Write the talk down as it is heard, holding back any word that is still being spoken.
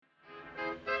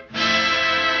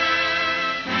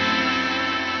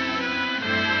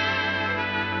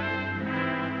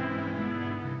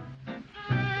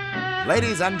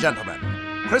Ladies and gentlemen,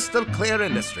 Crystal Clear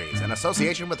Industries, in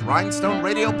association with Rhinestone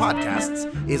Radio Podcasts,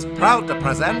 is proud to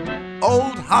present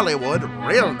Old Hollywood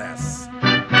Realness.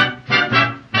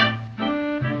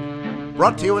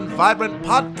 Brought to you in vibrant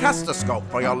podcastoscope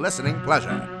for your listening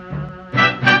pleasure.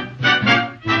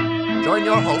 Join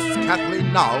your hosts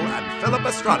Kathleen Null and Philip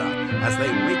Estrada as they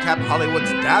recap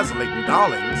Hollywood's dazzling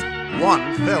darlings,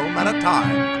 one film at a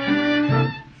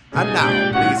time. And now,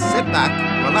 please sit back,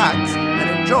 relax,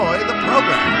 and enjoy the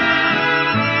program.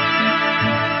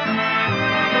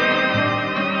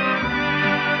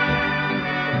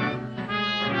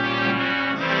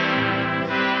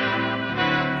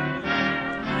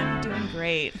 I'm doing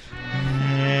great.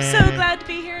 So glad to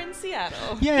be here in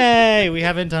Seattle. Yay! We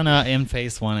haven't done a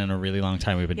in-face one in a really long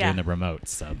time. We've been Yeah. doing the remote,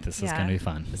 so this is going to be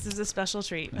fun. This is a special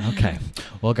treat. Okay.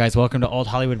 Well, guys, welcome to Old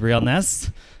Hollywood Realness.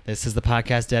 This is the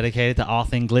podcast dedicated to all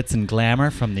things glitz and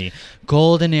glamour from the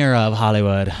golden era of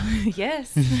Hollywood.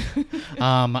 Yes.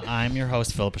 I'm your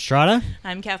host, Philip Estrada,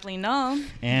 I'm Kathleen Null.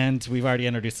 and we've already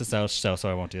introduced the show, so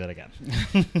I won't do that again.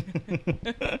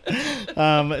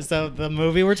 So the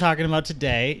movie we're talking about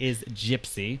today is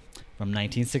Gypsy from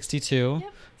 1962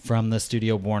 Yep. from the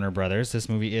studio Warner Brothers. This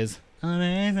movie is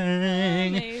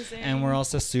amazing. And we're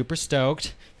also super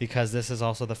stoked because this is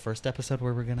also the first episode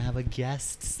where we're going to have a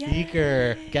guest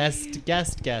speaker. Yay. Guest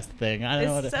thing. I don't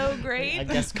know what It's so great. A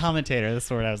guest commentator. That's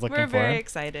the word I was looking We're for. very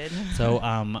excited. So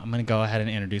I'm going to go ahead and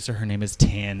introduce her. Her name is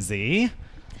Tansy.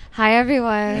 Hi,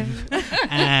 everyone.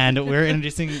 And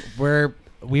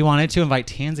we wanted to invite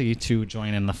Tansy to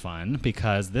join in the fun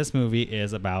because this movie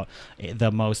is about the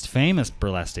most famous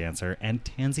burlesque dancer, and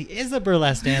Tansy is a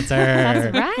burlesque dancer.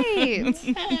 That's right.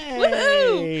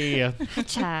 Hey.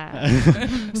 Cha.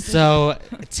 So,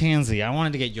 Tansy, I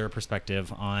wanted to get your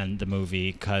perspective on the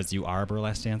movie because you are a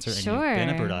burlesque dancer, and you've been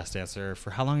a Sure. burlesque dancer.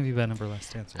 For how long have you been a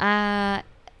burlesque dancer?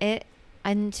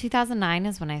 In 2009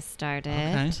 is when I started.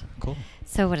 Okay, cool.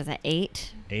 So what is it?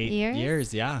 8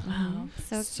 years, yeah. Wow.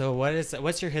 So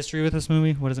What's your history with this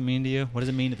movie? What does it mean to you? What does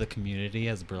it mean to the community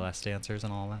as burlesque dancers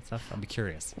and all that stuff? I'd be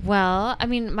curious. well, I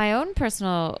mean, my own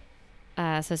personal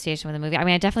association with the movie. I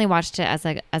mean, I definitely watched it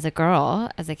as a girl,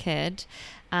 as a kid.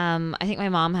 I think my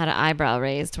mom had an eyebrow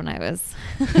raised when I was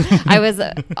I was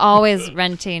always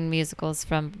renting musicals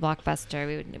from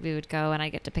Blockbuster. We would go and I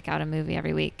get to pick out a movie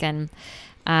every week, and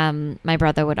my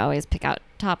brother would always pick out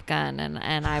Top Gun,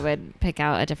 and I would pick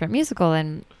out a different musical,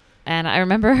 and I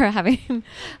remember her having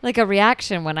like a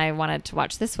reaction when I wanted to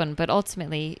watch this one, but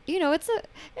ultimately, it's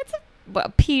a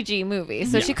PG movie,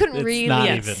 so she couldn't it's really not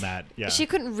Yes. even that. Yeah. she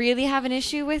couldn't really have an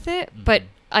issue with it, but Mhm.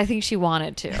 I think she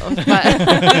wanted to.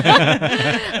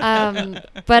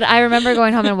 But I remember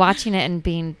going home and watching it and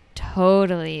being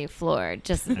totally floored.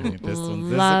 Just I think this is a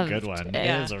loved good one. it.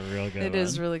 It is a real good one. It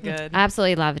is really good.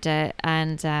 Absolutely loved it,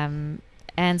 and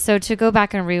so to go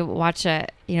back and rewatch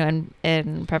it,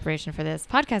 in preparation for this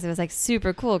podcast, it was like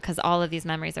super cool because all of these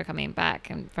memories are coming back,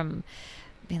 and from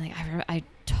being like, I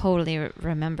totally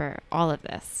remember all of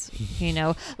this,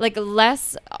 like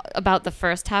less about the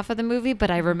first half of the movie,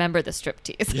 but I remember the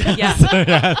striptease.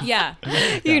 Yeah.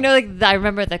 I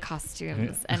remember the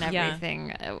costumes and Yeah.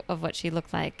 everything of what she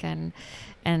looked like and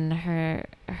her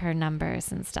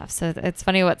numbers and stuff. So it's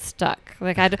funny what stuck.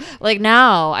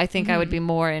 Now I think I would be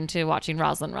more into watching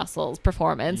Rosalind Russell's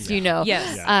performance,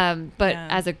 Yes. But Yeah.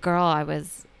 as a girl, I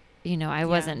was, I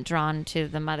wasn't drawn to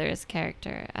the mother's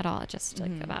character at all. Just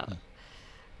about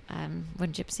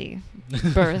when Gypsy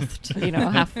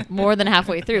birthed, more than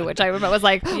halfway through, which I remember was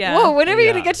like, Yeah. whoa, when are we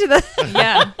gonna get to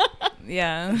the?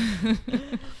 Yeah.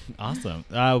 Awesome.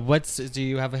 Do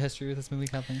you have a history with this movie,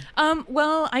 Kathleen?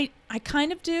 Well, I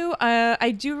kind of do.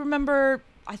 I do remember,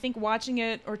 I think, watching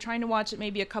it or trying to watch it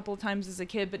maybe a couple of times as a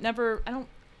kid, but never. I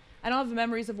don't have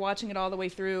memories of watching it all the way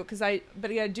through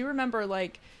but I do remember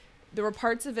there were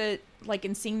parts of it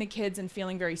in seeing the kids and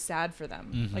feeling very sad for them.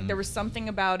 Mhm. Like there was something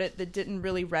about it that didn't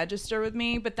really register with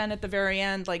me. But then at the very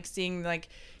end, seeing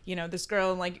this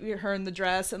girl and her in the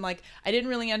dress and I didn't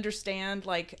really understand.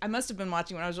 I must have been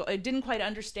watching when I didn't quite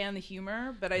understand the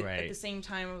humor, but at the same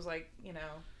time I was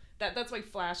that's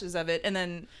flashes of it. And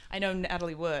then I know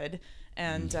Natalie Wood.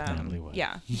 And Natalie Wood.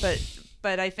 yeah,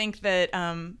 but I think that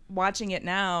watching it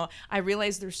now, I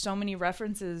realize there's so many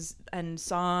references and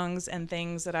songs and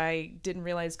things that I didn't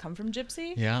realize come from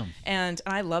Gypsy. Yeah. And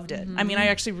I loved it. I mean, I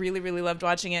actually really, really loved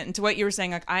watching it. And to what you were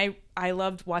saying, I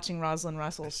loved watching Rosalind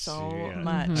Russell so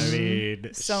much. I mean,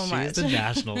 So she's much. a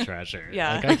national treasure.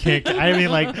 Yeah. I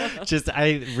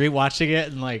rewatching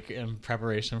it and in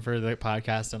preparation for the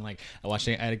podcast and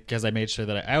watching it because I made sure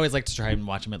that I always like to try and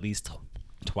watch them at least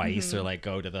twice or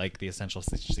go to the essential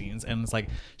scenes, and it's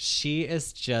she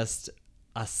is just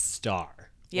a star.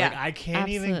 Yeah. Like, I can't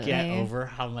even get Absolutely. over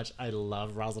how much I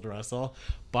love Rosalind Russell.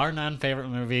 Bar none, favorite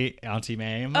movie, Auntie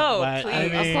Mame. Oh, but, please. I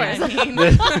mean,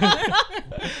 Of course.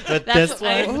 but That's this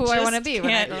one, who I want to be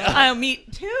when I Can't- grow up. me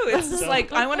too. It's just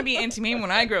like, I want to be Auntie Mame when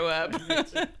I grow up.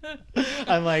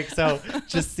 I'm like, so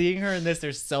just seeing her in this,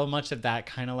 there's so much of that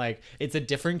kind of like, it's a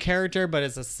different character, but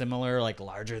it's a similar, like,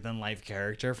 larger than life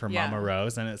character for Yeah. Mama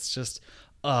Rose. And it's just,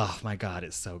 oh my God,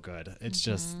 it's so good. It's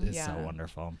just, it's so Yeah.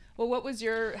 wonderful. Well,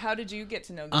 how did you get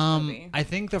to know this movie? I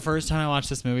think the first time I watched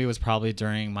this movie was probably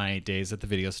during my days at the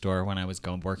video store when I was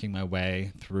working my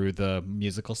way through the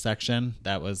musical section.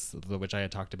 That was which I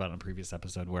had talked about in a previous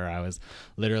episode, where I was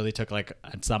literally took like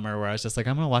a summer where I was just like,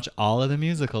 I'm gonna watch all of the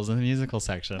musicals in the musical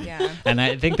section. Yeah. And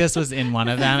I think this was in one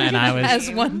of them, and I was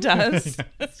As one does.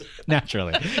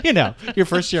 naturally, your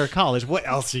first year of college. What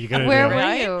else are you gonna Where do? were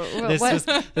Right? you? This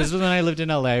What- was when I lived in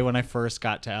LA. When I first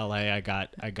got to LA, I got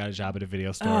a job at a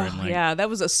video store. and like, yeah, that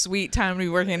was a sweet time to be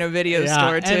working in a video yeah,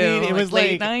 store too. I mean, it was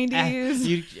late like,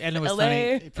 90s. and it was LA.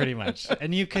 funny, pretty much.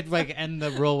 And you could and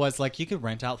the rule was like you could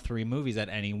rent out 3 movies at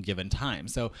any given time,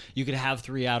 so you could have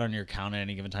 3 out on your account at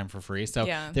any given time for free. So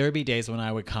Yeah. there would be days when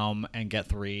I would come and get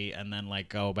 3, and then like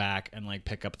go back and like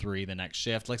pick up 3 the next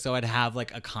shift. Like, so I'd have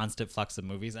like a constant flux of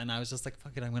movies, and I was just like,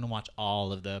 fuck it, I'm gonna watch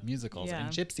all of the musicals. Yeah.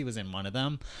 And Gypsy was in one of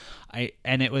them.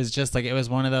 And it was just like, it was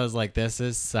one of those like, this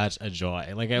is such a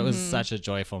joy. Like, it was such a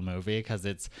joyful movie because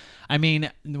it's, I mean,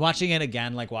 watching it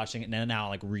again, like watching it now,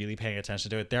 like really paying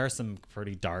attention to it, there are some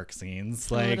pretty dark scenes.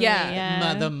 Like, Totally,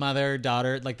 Yeah. the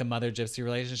mother-daughter, like the mother-gypsy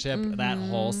relationship, that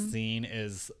whole scene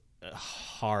is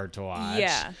hard to watch.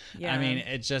 Yeah, yeah. I mean,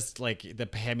 it's just like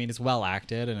it's well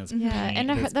acted and it's Yeah, pain,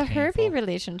 and it's the Herbie painful.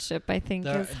 relationship, I think,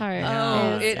 The- is hard.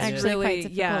 Oh, is it's actually really- quite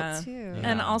difficult yeah. too. Yeah.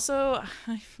 And also,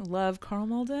 I love Carl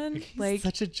Malden. He's Like,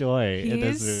 such a joy in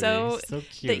this he's movie. so He's so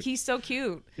cute. that he's so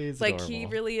cute. He's like he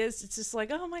adorable. really is. It's just like,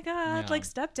 oh my god, Yeah. like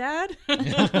stepdad.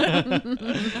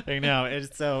 I know.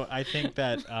 It's so. I think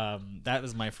that that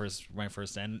was my first,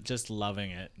 and just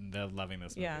loving it, loving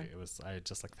this movie. Yeah. It was. I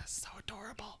just like, that's so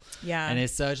adorable. Yeah. And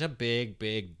it's such a big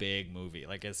movie.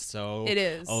 Like, it's so. It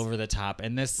is. over the top.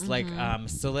 And this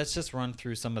so let's just run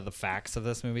through some of the facts of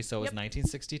this movie. So it was Yep.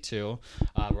 1962.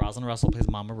 Rosalind Russell plays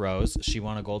Mama Rose. She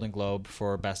won a Golden Globe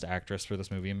for Best Actress for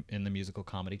this movie in the musical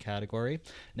comedy category.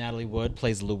 Natalie Wood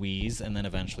plays Louise, and then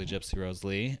eventually Gypsy Rose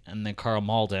Lee. And then Carl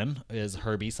Malden is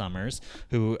Herbie Summers,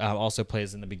 who also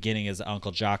plays in the beginning as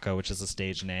Uncle Jocko, which is a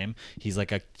stage name. He's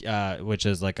like which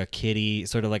is like a kiddie,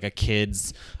 sort of like a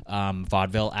kids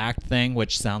vaudeville act thing,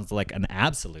 which sounds like an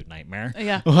absolute nightmare.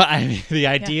 Yeah. Well, I mean, the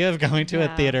idea of going to a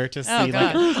Yeah. theater to see Oh,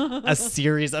 like a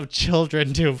series of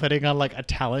children putting on like a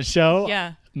talent show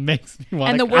Yeah. makes me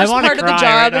want And to the worst part of the job,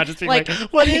 right now, just being like,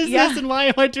 what is yeah. this and why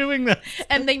am I doing this?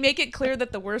 And they make it clear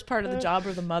that the worst part of the job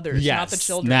are the mothers, Yes, not the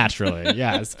children. naturally,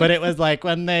 yes. But it was like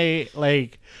when they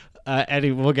like.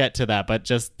 Eddie, we'll get to that, but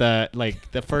just the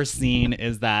first scene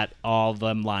is that all of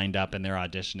them lined up and they're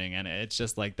auditioning, and it's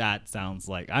just like that sounds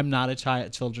like I'm not a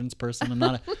children's person.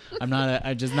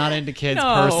 I'm just not into kids No.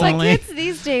 Like personally. kids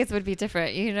these days would be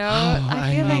different, you know. Oh,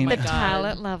 I feel I mean- like the Oh my God.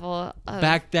 talent level of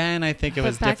Back then, I think it But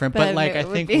was back different. But then like, it I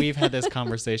would think be- we've had this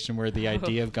conversation where the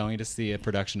idea of going to see a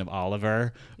production of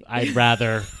Oliver, I'd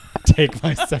rather take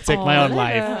my own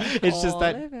life. Oliver. It's just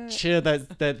Oliver.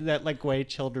 that like way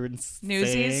children sing.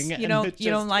 Newsies, and you don't it you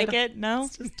don't just- like it? No.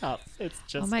 It's just tough. It's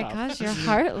just Oh my tough. gosh, you're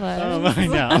heartless. I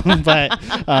know,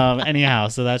 but anyhow,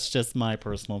 so that's just my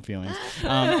personal feelings.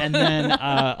 And then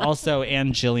also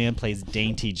Anne Gillian plays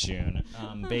Dainty June.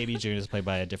 Baby June is played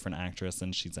by a different actress,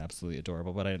 and she's absolutely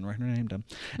adorable. But I didn't write her name down.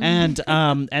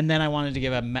 And then I wanted to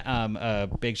give a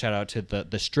big shout out to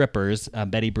the strippers.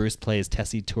 Betty Bruce plays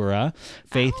Tessie Tura.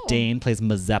 Faith Dane plays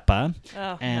Mazeppa,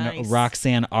 Oh, and nice.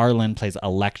 Roxanne Arlen plays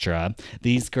Electra.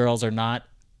 These girls are not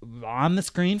on the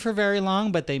screen for very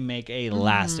long, but they make a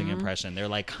lasting impression. They're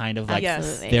like kind of like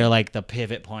Yes. they're like the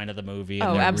pivot point of the movie, and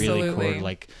Oh, they're absolutely. really cool.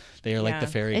 Like they're like Yeah. the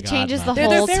fairy. It changes the godmothers.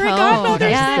 They're whole the fairy tone.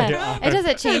 godmothers. Yeah, They are. it does.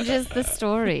 It changes the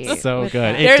story. So with good.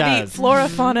 that. It They're does. the Flora,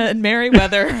 Fauna, and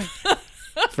Merryweather.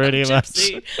 Pretty much.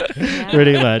 Gypsy.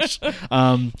 Pretty much.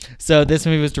 So this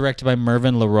movie was directed by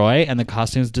Mervyn LeRoy, and the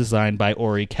costumes designed by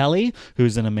Ori Kelly,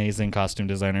 who's an amazing costume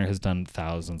designer, has done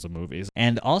thousands of movies.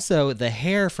 And also the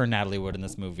hair for Natalie Wood in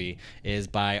this movie is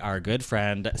by our good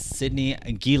friend Sidney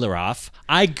Gilaroff.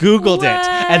 I Googled it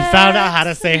and found out how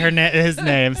to say his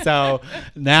name, so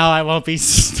now I won't be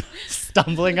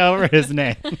stumbling over his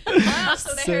name. Wow,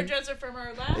 so the hairdresser from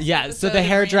our last Yeah, so episode the of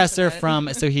hairdresser Marie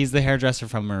Antoinette. so he's the hairdresser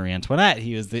from Marie Antoinette.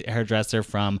 He was the hairdresser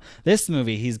from this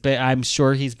movie. I'm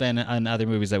sure he's been in other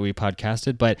movies that we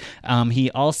podcasted, but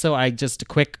he also, I just a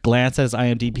quick glance at his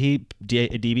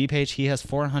IMDb page, he has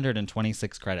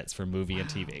 426 credits for movie and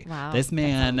TV. Wow, This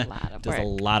man that's a lot of does a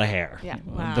work. lot of hair, Yeah.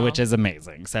 Wow. which is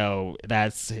amazing. So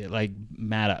that's like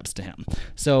mad ups to him.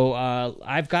 So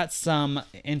I've got some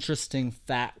interesting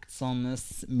facts on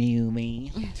this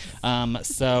movie.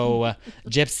 So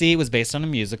Gypsy was based on a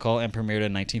musical and premiered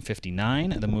in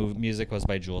 1959. The music was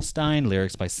by Jewel Stein,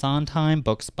 lyrics by Sondheim,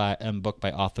 book by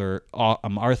Arthur I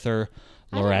Lawrence.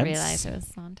 didn't realize it was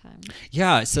Sondheim.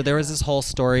 Yeah, so there was this whole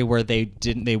story where they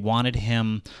wanted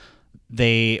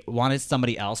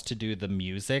somebody else to do the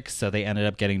music, so they ended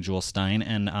up getting Jewel Stein,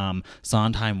 and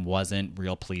Sondheim wasn't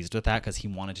real pleased with that because he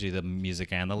wanted to do the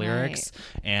music and the lyrics.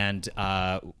 And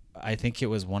I think it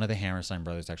was one of the Hammerstein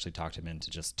brothers actually talked him into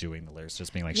just doing the lyrics,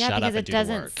 just being like, shut up because and it do the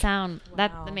doesn't work. sound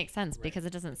that Wow. makes sense because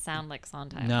it doesn't sound like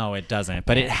Sondheim. No, it doesn't.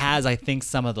 But it has, I think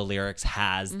some of the lyrics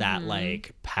has that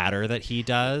like patter that he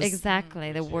does.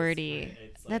 Exactly, the wordy.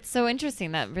 That's so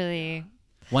interesting. That really.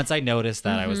 Once I noticed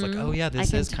that, I was like, oh yeah,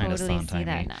 this I is can kind totally of see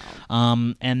that Sondheim.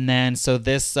 now. And then, so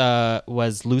this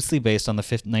was loosely based on the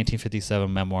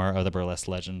 1957 memoir of the burlesque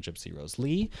legend Gypsy Rose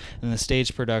Lee. And the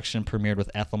stage production premiered with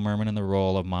Ethel Merman in the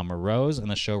role of Mama Rose, and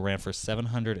the show ran for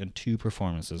 702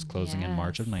 performances, closing in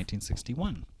March of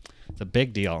 1961. It's a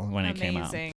big deal when it came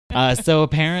out. Amazing. So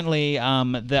apparently,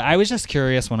 I was just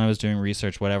curious when I was doing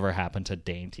research, whatever happened to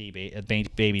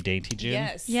baby Dainty June.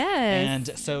 Yes. Yes.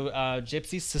 And so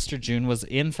Gypsy's sister June was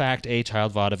in fact a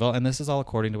child vaudeville, and this is all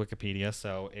according to Wikipedia,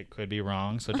 so it could be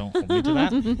wrong, so don't hold me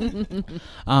to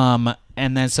that.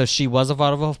 And then so she was a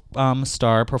vaudeville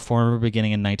star performer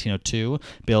beginning in 1902,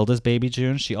 billed as Baby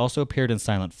June. She also appeared in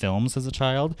silent films as a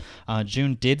child.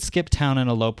 June did skip town and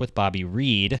elope with Bobby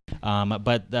Reed,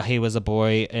 but he was a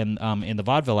boy in the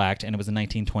vaudeville act, and it was in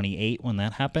 1928 when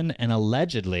that happened. And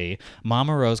allegedly,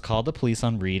 Mama Rose called the police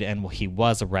on Reed, and he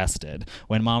was arrested.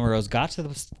 When Mama Rose got to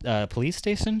the police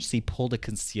station, she pulled a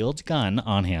concealed gun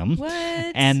on him. What?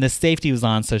 And the safety was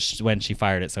on, so when she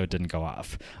fired it, so it didn't go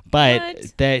off. But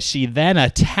What? that she then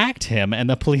attacked him, and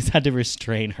the police had to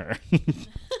restrain her.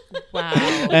 Wow.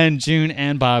 And June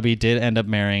and Bobby did end up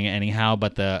marrying anyhow,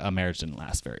 but the marriage didn't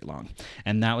last very long.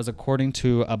 And that was according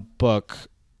to a book,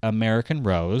 American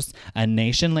Rose, A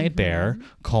Nation Laid Bare,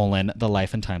 the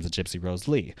Life and Times of Gypsy Rose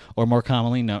Lee, or more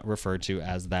commonly referred to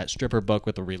as that stripper book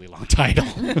with a really long title.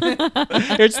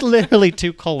 There's literally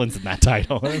 2 colons in that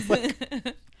title. It's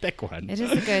like, thick one. It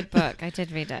is a good book. I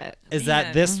did read it. Is that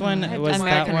Man. this one? Was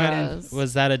American that one? Rose.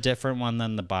 Was that a different one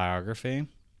than the biography?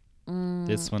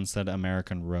 This one said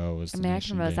American Rose.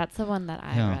 American Rose. That's the one that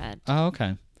I read. Oh,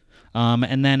 okay.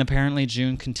 And then apparently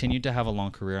June continued to have a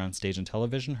long career on stage and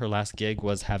television. Her last gig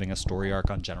was having a story arc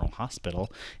on General Hospital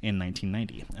in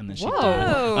 1990, and then she Whoa.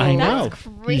 died. I know. That's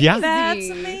crazy. Yeah. That's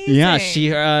amazing. Yeah,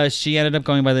 she ended up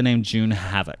going by the name June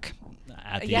Havoc.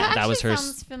 At the Yeah, end. That was her.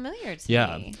 Sounds familiar to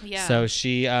Yeah. me. Yeah. So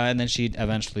she and then she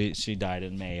died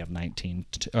in May of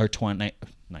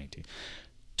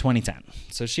 2010.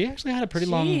 So she actually had a pretty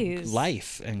long Jeez.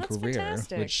 life and That's career,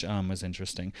 fantastic. which was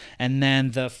interesting. And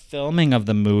then the filming of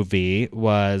the movie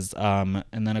was, and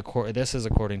then this is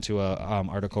according to a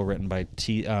article written by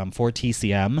for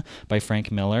TCM by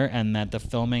Frank Miller, and that the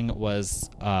filming was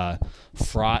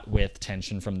fraught with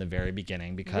tension from the very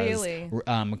beginning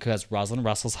because Rosalind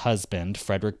Russell's husband,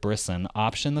 Frederick Brisson,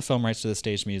 optioned the film rights to the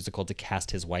stage musical to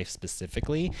cast his wife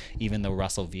specifically, even though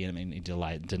Russell vehemently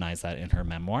denies that in her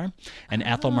memoir. And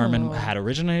Ethel Merman had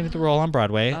originated the role on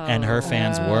Broadway, and her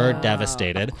fans were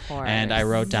devastated. of course. And I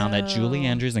wrote down that Julie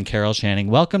Andrews and Carol Channing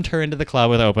welcomed her into the club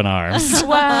with open arms.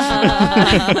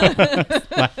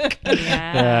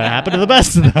 Happened to the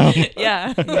best of them.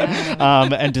 Yeah.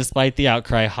 And despite the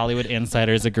outcry, Hollywood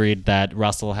insiders agreed that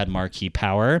Russell had marquee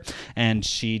power, and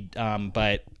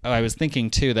but I was thinking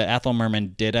too that Ethel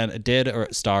Merman did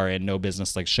star in No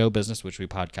Business Like Show Business, which we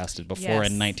podcasted before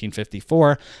in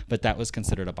 1954, but that was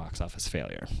considered a box office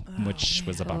failure, which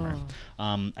was a bummer.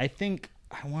 I think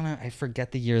I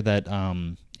forget the year that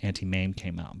Auntie Mame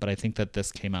came out, but I think that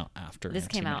this came out after. This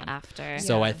Auntie came out Mame. after.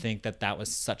 So Yeah. I think that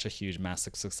was such a huge,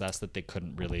 massive success that they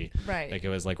couldn't really, Right. like it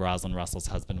was like Rosalind Russell's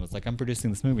husband was like, I'm producing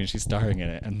this movie and she's starring in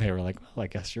it. And they were like, well, I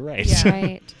guess you're right. Yeah.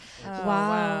 Right. Oh, wow.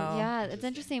 wow. Yeah, it's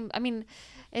interesting. I mean,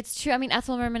 it's true. I mean,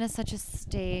 Ethel Merman is such a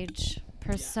stage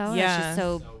persona. Yeah. She's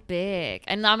so big.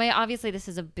 And I mean, obviously this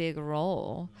is a big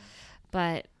role,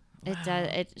 but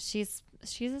she's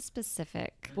a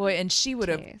specific. Boy, and she would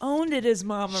have Taste. owned it as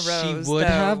Mama Rose. She would though.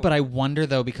 have, but I wonder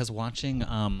though, because watching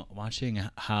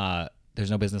There's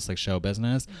No Business Like Show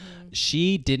Business.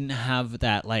 She didn't have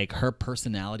that, like, her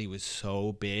personality was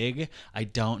so big. I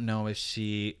don't know if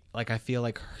she, like, I feel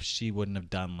like she wouldn't have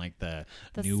done, like, the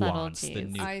nuance,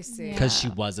 subtleties. I see. because she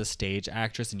was a stage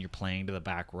actress and you're playing to the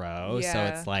back row. So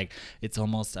Yeah. it's like, it's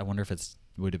almost, I wonder if it's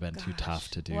would have been too tough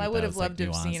to do. Well, I would have those, like, loved to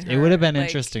have seen nuance. her. It would have been like,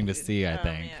 interesting to see, I oh,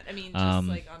 think. man. I mean, just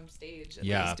like on stage. at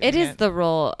yeah. least It doing is the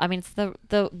role. I mean, it's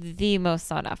the most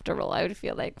sought after role, I would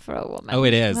feel like, for a woman. Oh,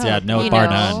 it is. Yeah, no, You bar know?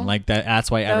 none. Like that. That's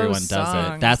why everyone does it.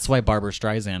 songs. That's why Barbara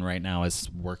Streisand right now is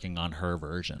working on her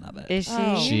version of it. Is she?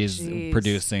 Oh. She's Jeez.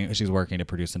 producing. She's working to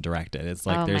produce and direct it. It's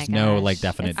like Oh there's my no gosh. like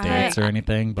definite It's dates or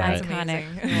anything, That's but iconic.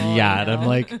 amazing. yeah, and I'm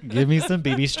like, give me some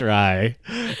BB Stry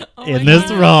Oh in my this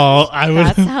God. role. I would.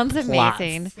 That sounds plot.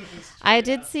 amazing. I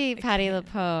did see Patti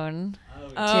LuPone do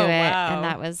Oh, it, wow. and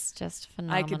that was just I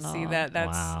phenomenal. could see that.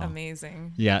 That's Wow.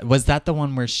 amazing. Yeah, was that the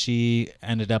one where she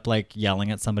ended up like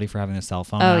yelling at somebody for having a cell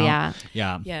phone? Oh, out? yeah.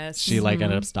 yeah. Yes. She like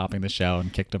ended up stopping the show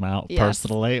and kicked him out Yes.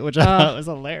 personally, which I thought was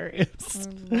hilarious.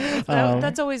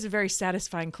 That's always very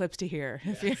satisfying clips to hear.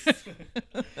 If you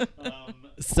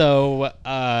So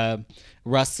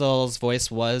Russell's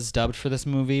voice was dubbed for this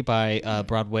movie by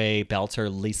Broadway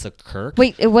belter Lisa Kirk.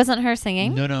 Wait, it wasn't her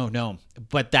singing? No.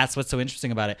 But that's what's so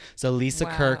interesting about it. So Lisa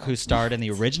Wow. Kirk, who starred in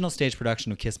the original stage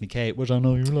production of Kiss Me Kate, which I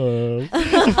know you love,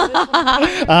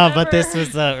 but this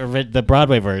was the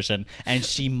Broadway version, and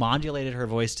she modulated her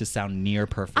voice to sound near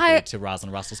perfectly to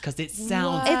Rosalind Russell's because it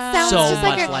sounds It sounds so just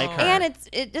much like her, like her. and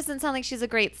it doesn't sound like she's a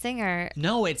great singer.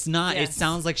 No, it's not. It Yes.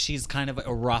 sounds like she's kind of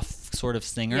a rough sort of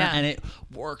singer, Yeah. and it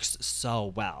works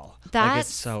so well. Like, That's-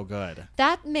 it's so good.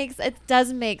 It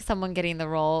does make someone getting the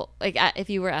role, like if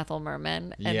you were Ethel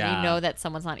Merman and Yeah. you know that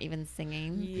someone's not even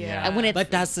singing. Yeah. And when it's But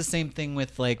that's the same thing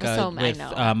with like So, I with know.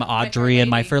 Audrey and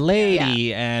My Fair Lady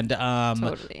Lady. and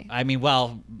Totally. I mean,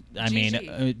 well, I mean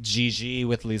Gigi. Gigi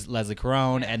with Leslie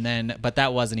Caron, and then but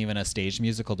that wasn't even a stage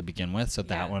musical to begin with, so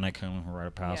that Yeah. one I couldn't write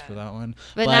a pass Yeah. for that one.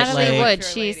 but Natalie like, Wood,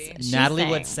 Fair she's Lady. she Natalie sang.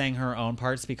 Wood sang her own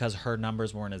parts because her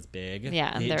numbers weren't as big.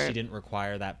 Yeah, and they're- she didn't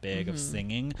require that big of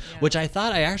singing, Yeah. which I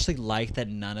thought I actually liked that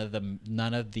none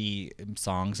of the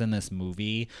songs in this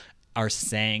movie are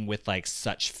sang with like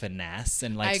such finesse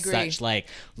and I like agree. such like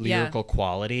lyrical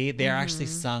quality. They're actually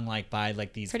sung like by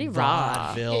like these Pretty raw.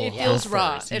 vaudeville It feels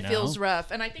raw. gophers, you It know? feels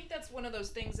rough. And I think that's one of those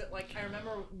things that like I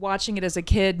remember watching it as a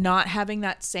kid, not having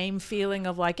that same feeling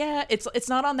of like, it's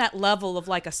not on that level of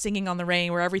like a Singing on the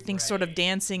Rain where everything's sort of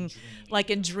dancing like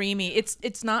and dreamy.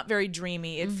 It's not very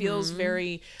dreamy. It feels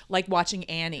very like watching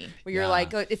Annie, where you're Yeah.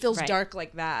 like it feels Right. dark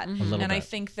like that. little And I bit.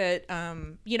 think that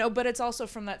but it's also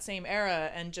from that same era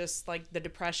and just like the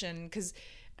depression because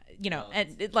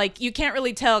and like you can't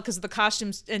really tell because the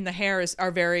costumes and the hair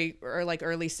are like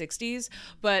early 60s,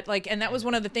 but like, and that was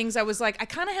one of the things I was like, I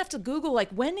kind of have to Google like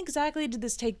when exactly did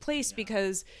this take place,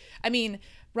 because I mean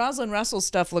Rosalind Russell's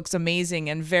stuff looks amazing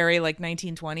and very like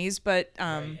 1920s, but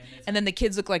and then the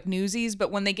kids look like Newsies,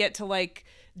 but when they get to like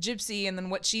Gypsy and then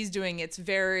what she's doing, it's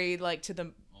very like to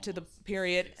the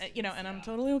period, and I'm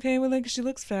totally okay with it 'cause she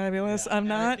looks fabulous. I'm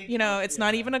not, it's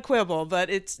not even a quibble, but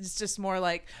it's just more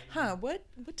like, what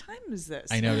time is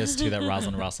this? I noticed too that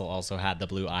Rosalind Russell also had the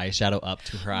blue eyeshadow up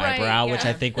to her Right, eyebrow, which I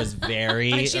yeah. think was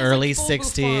very I mean, she has, early like, full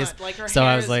 60s. bouffant. Like, her So hair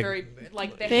I was is like, very,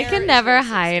 like the They hair can is never very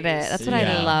hide 60s. it. That's what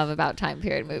Yeah. I love about time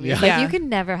period movies. Yeah. Like Yeah. you can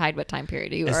never hide what time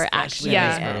period you are especially actually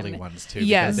Yeah. those in. early ones too.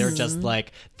 Yes. Because they're just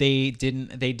like they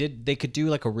could do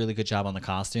like a really good job on the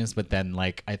costumes, but then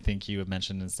like I think you have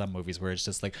mentioned in some movies where it's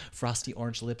just like frosty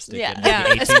orange lipstick Yeah. in like, Yeah, the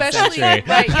 18th especially century.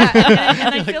 right. Yeah,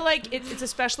 and I feel like it's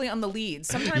especially on the leads.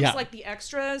 Sometimes Yeah. like the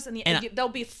extras and And they'll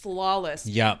be flawless.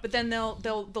 Yeah. But then the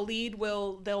lead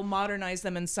they'll modernize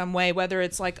them in some way, whether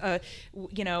it's like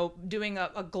doing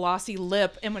a glossy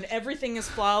lip, and when everything is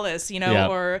flawless, Yeah.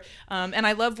 or and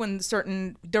I love when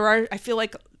I feel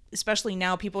like especially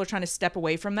now people are trying to step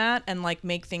away from that and like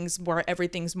make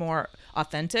everything's more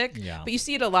authentic. Yeah. But you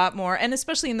see it a lot more, and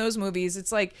especially in those movies,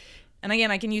 it's like, and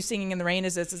again, I can use Singing in the Rain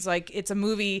as this. It's like it's a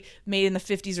movie made in the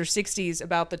 50s or 60s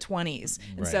about the 20s,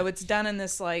 and so Right. it's done in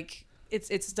this like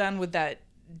it's done with that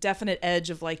definite edge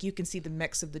of like you can see the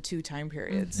mix of the two time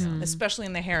periods, especially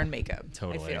in the hair and makeup.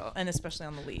 Totally. I feel, and especially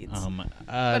on the leads.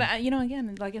 But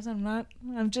Again, like I said, I'm not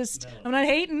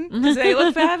hating because they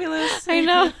look fabulous. I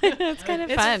know. It's kind of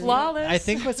It's fun. flawless. I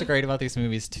think what's great about these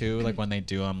movies too, like when they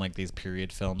do them, like these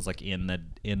period films, like in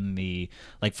the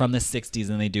like from the 60s,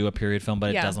 and they do a period film, but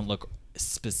it Yeah. doesn't look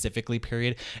specifically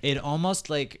period. It almost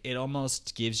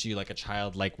gives you like a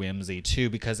childlike whimsy too,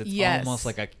 because it's Yes. almost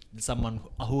like someone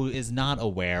who is not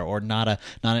aware or not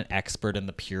an expert in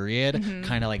the period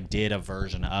kind of like did a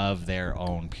version of their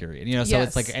own period. You know, so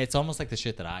it's Yes. like it's almost like the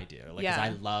shit that I do. Like 'cause Yeah. I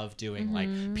love doing like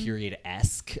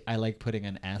period-esque. I like putting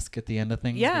an esque at the end of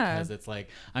things because it's like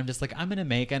I'm just like I'm gonna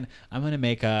make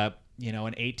a you know,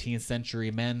 an 18th century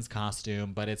men's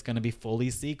costume, but it's going to be fully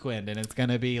sequined and it's going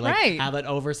to be like Right. have an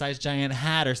oversized giant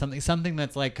hat or something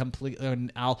that's like completely,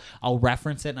 and I'll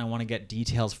reference it and I want to get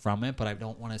details from it, but I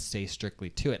don't want to stay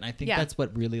strictly to it. And I think Yeah. that's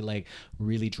what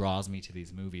really draws me to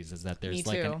these movies, is that there's Me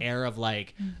like too. an air of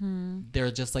like,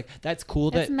 they're just like, that's cool.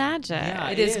 It's that magic. Yeah,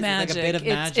 It is It's like a bit of magic.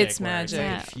 magic. It's where magic. It's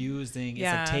Yeah. like infusing.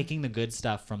 Yeah. It's like taking the good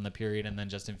stuff from the period and then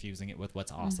just infusing it with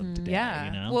what's awesome today. Yeah.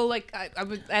 You know? Well, like I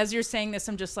would, as you're saying this,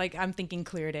 I'm just like I'm thinking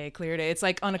clear day. It's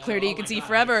like on a clear day you Oh can my see God.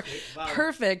 forever, Wow.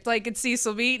 perfect. Like it's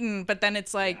Cecil Beaton, but then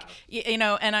it's like you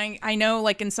know, and I know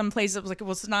like in some places it was like,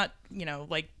 well, it's not, you know,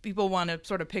 like people want to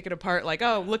sort of pick it apart, like,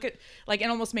 oh, look at, like,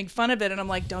 and almost make fun of it, and I'm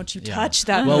like, don't you Yeah. touch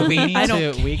that. Well, movie. we need I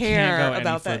don't to. We care can't go any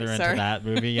about further that. into Sorry. that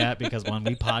movie yet, because when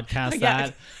we podcast Yeah.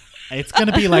 that, it's going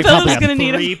to be like Philip's probably gonna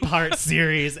need a a- 3-part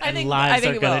series, I and think- lives I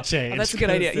think are it going will. to change. Oh, that's a good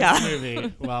idea. 'cause Yeah. this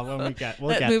movie. Well, when we get, we'll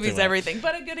That get movie's to it. everything,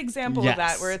 but a good example of that,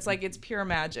 Yes. where it's like it's pure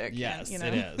magic. Yes, and,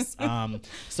 you know? it is.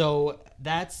 So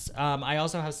that's. I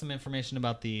also have some information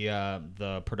about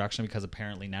the production, because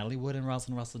apparently Natalie Wood and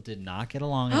Rosalind Russell did not get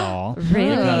along at all.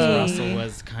 Really? Because Russell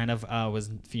was kind of was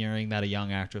fearing that a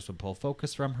young actress would pull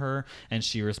focus from her, and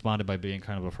she responded by being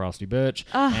kind of a frosty bitch.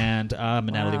 And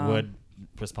Natalie Wow. Wood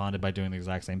responded by doing the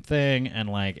exact same thing, and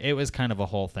like it was kind of a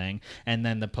whole thing. And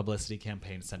then the publicity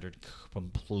campaign centered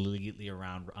completely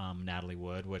around Natalie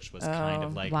Wood, which was kind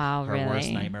of like Wow, her worst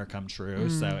really? nightmare come true.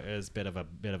 So it was a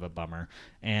bit of a bummer.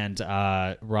 And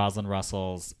Rosalind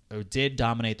Russell's did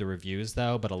dominate the reviews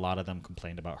though, but a lot of them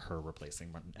complained about her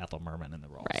replacing Ethel Merman in the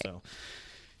role. Right. So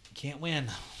can't win.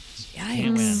 Yikes.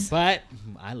 Can't win. But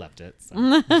I loved it. So.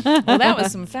 Well, that was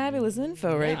some fabulous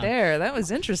info right Yeah. there. That was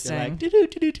You're interesting. like,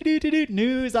 do-do-do-do-do-do-do,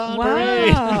 news on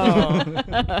parade.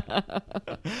 Wow.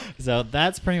 So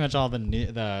that's pretty much all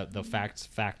the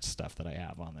fact stuff that I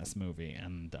have on this movie,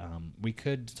 and we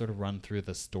could sort of run through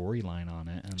the storyline on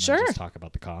it and Sure. then just talk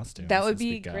about the costumes. That would as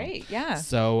we be go. great. Yeah.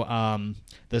 So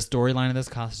the storyline of this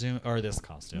costume.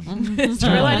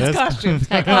 Storyline is costumes.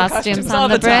 Got Oh, costumes all on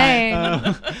the time.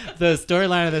 brain. The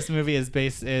storyline of this movie is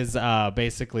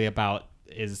basically about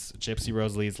Gypsy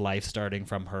Rose Lee's life starting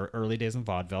from her early days in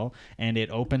vaudeville, and it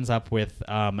opens up with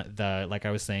the, like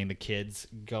I was saying, the kids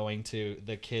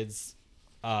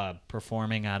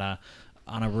performing on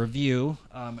a review.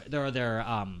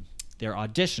 They're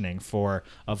auditioning for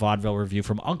a vaudeville review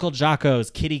from Uncle Jocko's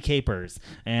Kitty Capers,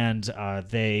 and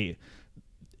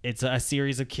it's a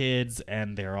series of kids,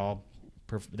 and they're all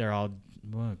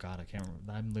oh God, I can't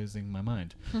remember. I'm losing my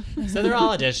mind. So they're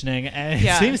all auditioning, and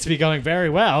Yeah. it seems to be going very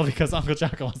well, because Uncle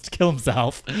Jocko wants to kill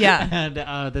himself. Yeah. And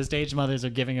the stage mothers are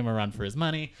giving him a run for his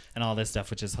money and all this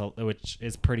stuff, which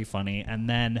is pretty funny. And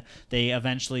then they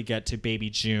eventually get to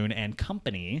Baby June and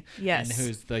Company. Yes. And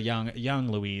who's the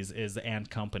young Louise is Aunt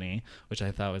Company, which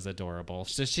I thought was adorable.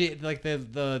 So she, like,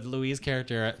 the Louise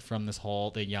character from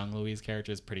the young Louise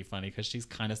character is pretty funny, because she's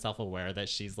kind of self-aware that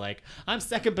she's like, I'm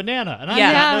second banana and I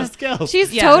Yeah. got no skills.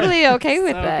 She's Yeah. totally okay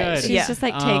with So it. good. She's Yeah. just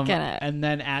like taking it. And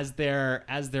then as they're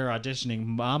auditioning,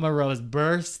 Mama Rose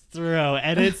bursts through,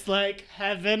 and it's like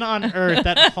heaven on earth.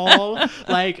 That whole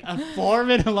like a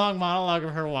 4-minute long monologue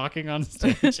of her walking on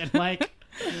stage and like.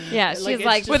 Yeah, Like, she's it's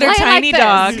like just- With her "Play tiny like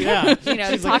dog." this." Yeah. You know,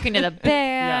 She's like- talking to the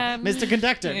Yeah, band. Mr.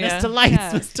 Conductor, Yeah. Mr. Lights,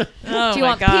 Yeah. Mr. Oh Do you my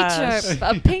want gosh. peach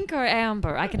or pink or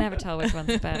amber? I can never tell which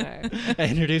one's better.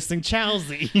 Introducing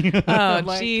Chelsea. Oh,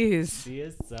 Like, jeez. She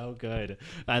is so good.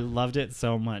 I loved it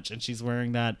so much, and she's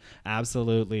wearing that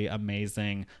absolutely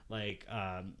amazing, like,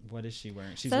 what is she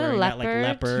wearing? She's that a wearing that like leopard?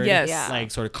 leopard, Yes. Yeah.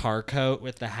 like sort of car coat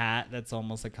with the hat that's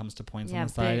almost like comes to points Yeah, on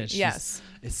the side. big. And she's- Yes.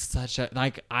 it's such a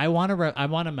like. I want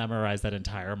to memorize that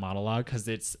entire monologue, because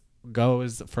it's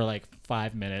goes for like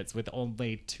 5 minutes with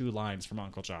only 2 lines from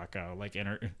Uncle Jocko, like in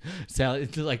her, so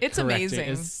it's like It's correcting.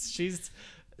 amazing. She's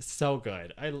so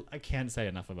good. I can't say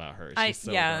enough about her. She's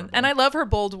so Yeah, adorable. and I love her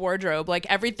bold wardrobe. Like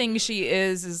everything she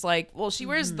is like, well, she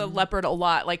wears the leopard a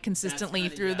lot, like consistently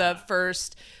kinda- through yeah. the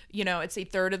first, it's a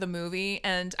third of the movie.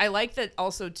 And I like that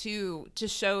also too, to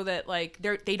show that like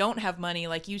they don't have money.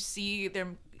 Like you see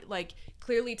them, like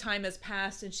clearly time has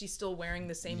passed and she's still wearing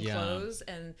the same Yeah. clothes,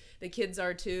 and the kids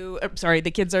are too.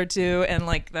 And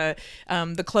like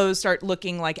the clothes start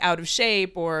looking like out of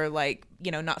shape or like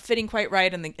not fitting quite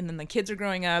right, and then the kids are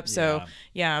growing up. So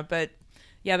Yeah. but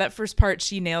Yeah, that first part,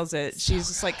 she nails it. She's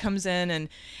just like comes in and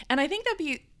I think that'd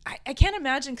be. I can't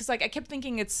imagine because like I kept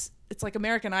thinking it's like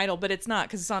American Idol, but it's not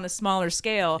because it's on a smaller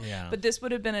scale. Yeah. But this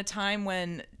would have been a time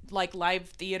when like live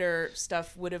theater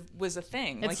stuff was a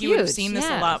thing. It's like you would have huge, seen this a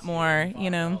yes. lot more. You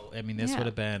know. I mean, this Yeah. would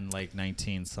have been like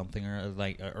 19 something or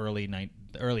like early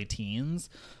teens,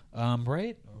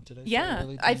 right? Or did I say Yeah,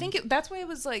 early I teens? think that's why it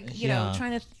was like you Yeah. know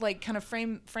trying to like kind of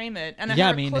frame it, and Yeah,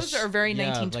 her I mean, clothes are very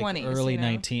yeah, 1920s, like early you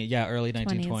know? 19, early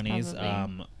 1920s.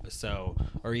 20s So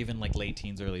or even like late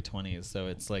teens, early 20s. So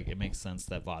it's like it makes sense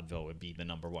that vaudeville would be the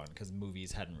number one because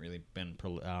movies hadn't really been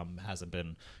hasn't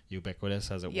been ubiquitous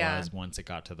as it Yeah. was once it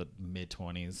got to the mid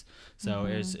 20s. So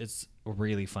it's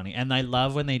really funny, and I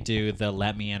love when they do the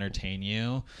 "Let Me Entertain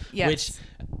You," Yes. which.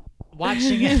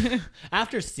 Watching it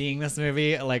after seeing this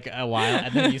movie like a while,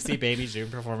 and then you see Baby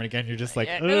June perform it again, you're just like,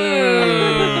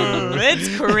 Ooh, it's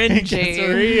cringy.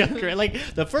 It's real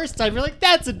like the first time you're like,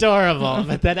 that's adorable,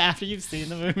 but then after you've seen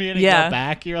the movie and you Yeah. go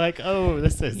back, you're like, oh,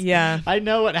 this is. Yeah. I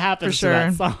know what happens For to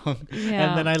that sure. song. Yeah.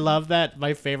 And then I love that.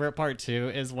 My favorite part too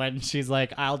is when she's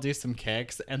like, I'll do some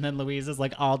kicks, and then Louise is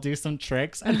like, I'll do some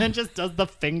tricks, and then just does the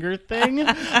finger thing.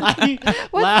 What's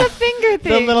the finger The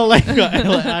thing? little like I'm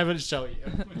gonna show you.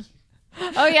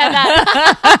 Oh yeah,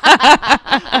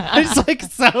 that. It's like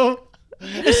so.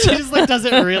 She just like does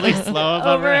it really slow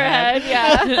above her head.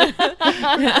 Yeah.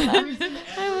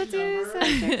 I will do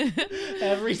something.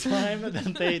 Every time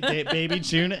that Baby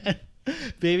June and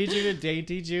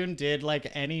Dainty June did like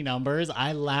any numbers,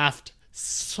 I laughed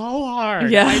so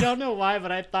hard. Yeah. I don't know why,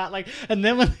 but I thought like, and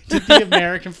then when they did the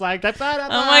American flag, I thought,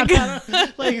 Oh my God.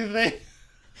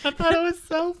 I thought it was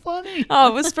so funny. Oh,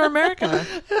 it was for America.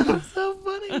 It was so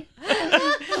funny.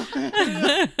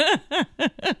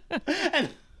 And-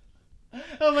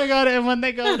 oh my God! And when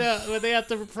they have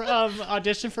to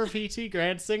audition for PT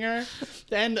Grand Singer,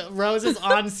 then Rose is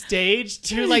on stage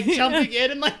too, like jumping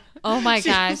in and like. Oh my she's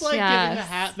gosh, like yes. giving the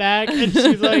hat back, and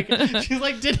she's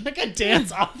like did like a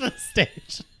dance off the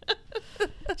stage.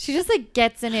 She just like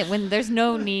gets in it when there's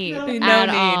no need No at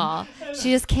need. all.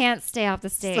 She just can't stay off the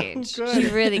stage. good. She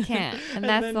really can't, and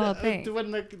that's then, the whole thing. When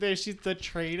the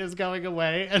train is going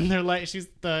away, and they're like,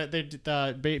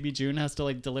 the Baby June has to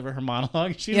like deliver her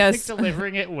monologue. She's Yes. like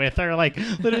delivering it with her, like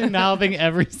literally mouthing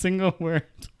every single word.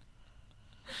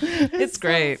 It's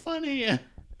great. So funny.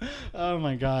 Oh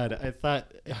my God! I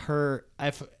thought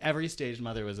every stage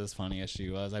mother was as funny as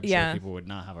she was. I'm Yeah. sure people would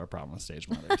not have a problem with stage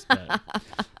mothers, but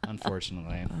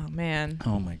unfortunately, Oh man.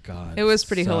 oh my God, It was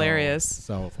pretty so, hilarious.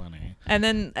 So funny. And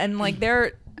then like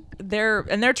they're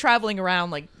traveling around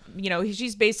like you know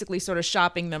she's basically sort of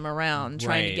shopping them around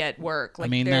trying to Right. get work. Like I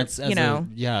mean, they're, that's you know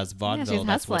as vaudeville. she's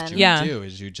That's what hustling. you Yeah. do.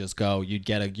 Is you just go, you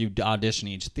audition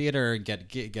each theater, get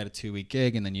a 2-week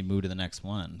gig, and then you move to the next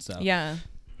one. So yeah.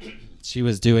 she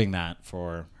was doing that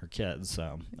for her kids.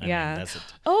 So I Yeah. mean, that's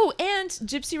Oh, and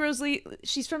Gypsy Rose Lee,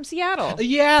 she's from Seattle.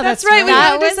 yeah, That's right, we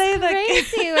That wanted to was say that.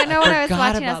 crazy. I know when I was forgot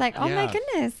watching, I was about- like, "Oh my yeah.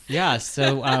 goodness!" Yeah,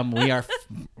 so we are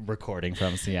recording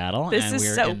from Seattle. This and is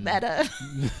we're so in, meta.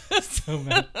 so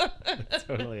meta. It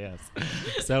totally is.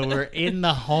 So we're in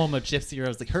the home of Gypsy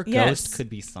Rose. Like her Yes. ghost could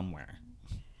be somewhere.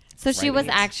 So she was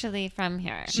Right. actually from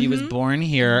here. She was born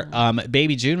here.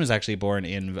 Baby June was actually born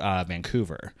in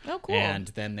Vancouver. Oh, cool. And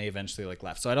then they eventually like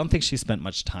left. So I don't think she spent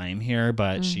much time here,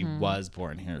 but she was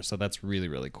born here. So that's really,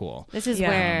 really cool. This is Yeah.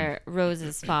 where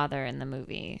Rose's father in the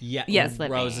movie. Yeah, Yes.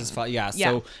 Rose's father. Yeah. Yeah.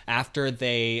 So after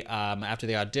they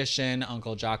audition,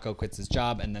 Uncle Jocko quits his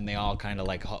job, and then they all kind of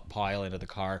like pile into the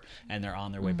car, and they're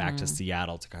on their way back to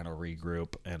Seattle to kind of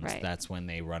regroup, and Right. that's when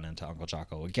they run into Uncle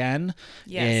Jocko again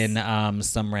Yes. in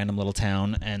some random little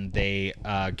town, and they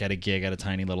get a gig at a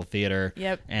tiny little theater.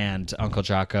 Yep. And Uncle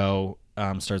Jocko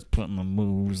starts putting the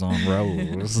moves on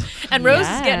Rose. And Rose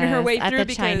is getting her Yes, way at through the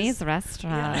because Chinese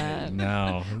restaurant.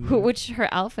 No. Which her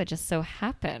outfit just so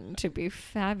happened to be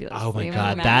fabulous. Oh my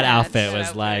God, that outfit was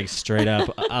outfit. like straight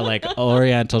up like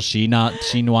Oriental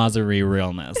chinoiserie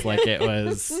realness. Like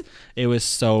it was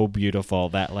so beautiful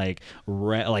that like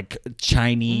red, like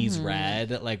Chinese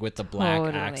red, like with the black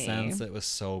Totally. accents. It was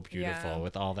so beautiful Yeah.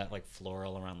 with all that like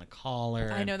floral around the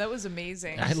collar. I know that was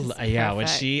amazing. Yeah, when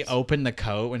perfect. she opened the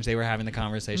coat, when they were having the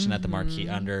conversation at the marquee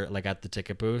under, like at the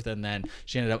ticket booth, and then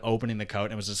she ended up opening the coat,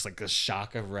 and it was just like a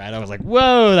shock of red. I was like,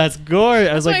 "Whoa, that's gorgeous!"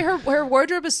 I was That's like, why her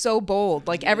wardrobe is so bold.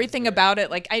 Like everything about it.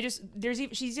 Like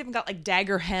she's even got like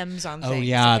dagger hems on Oh, things.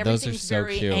 yeah, Like, those are everything's so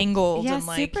very cute. angled Yeah, and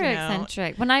like super you know,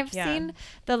 eccentric. When I've Yeah. seen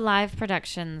the live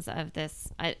productions of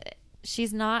this,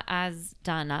 she's not as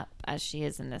done up as she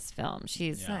is in this film.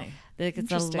 She's Yeah. Like,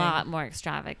 it's a Interesting. lot more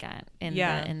extravagant in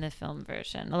Yeah. the film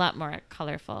version. A lot more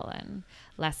colorful and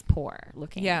less poor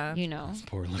looking. Yeah. You know.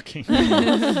 Poor looking.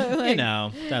 You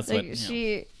know, that's Like what you know.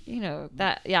 she,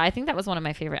 that. Yeah, I think that was one of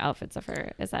my favorite outfits of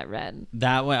her. Is that red?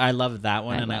 That one, I loved that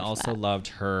one, I and I love also that. loved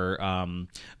her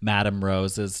Madame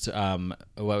Rose's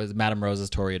Madame Rose's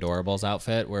Tory Adorables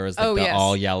outfit, where it was like Oh, the yes.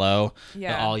 all yellow,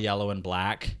 Yeah. the all yellow and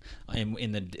black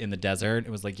in the desert.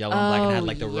 It was like yellow and black, and had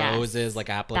like the yes. roses like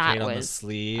appliqued That on the was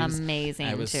sleeves. amazing,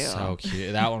 It was too. so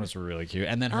cute. That one was really cute,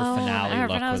 and then her Oh, finale I look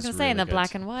was was gonna really say in the good, black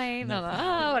too. and white. No.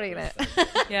 Oh, what are you gonna?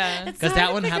 Yeah. It's Because so that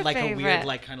hard one to pick had like a favorite. weird,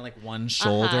 like kind of like one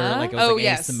shoulder, Uh-huh. like it was Oh, like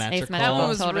yes. asymmetrical. That one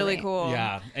was Totally. really cool.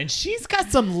 Yeah, and she's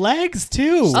got some legs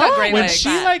too. got great when legs. she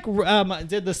like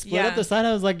did the split Yeah. up the side,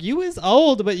 I was like, "You is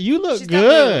old, but you look She's got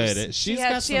good." moves. She's She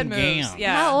had- got she had some moves, game.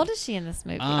 yeah. How old is she in this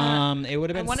movie? It would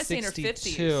have I been wanna say in her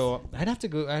 62. I'd have to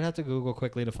Google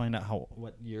quickly to find out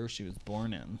what year she was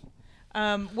born in.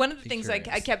 One of the Be things I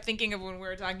curious. kept thinking of when we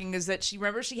were talking is that she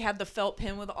had the felt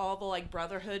pin with all the like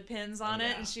brotherhood pins on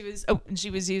it, and she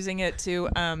was using it to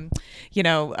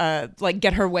like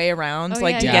get her way around, Oh,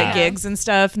 like yeah, to yeah. get gigs and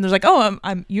stuff. And there's like, oh,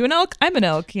 I'm you an elk, I'm an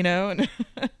elk, and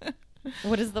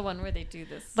What is the one where they do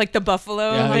this? like the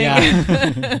buffalo. Yeah,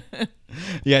 thing. yeah.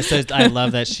 Yeah, so I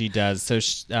love that she does. So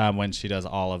when she does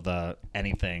all of the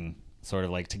anything sort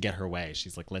of like to get her way,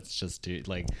 she's like, let's just do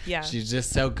like, Yeah. she's just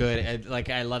so good. And like,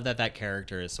 I love that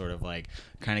character is sort of like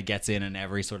kind of gets in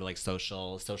every sort of like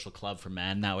social club for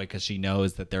men that way, because she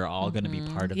knows that they're all going to be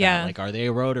part of Yeah. that. Like, are they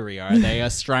a Rotary? Are they a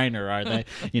Striner? Are they,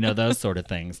 those sort of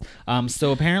things.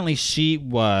 So apparently she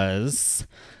was,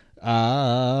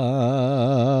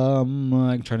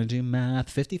 I'm trying to do math,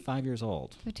 55 years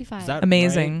old. 55. Is that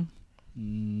Amazing. right?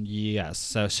 Yes.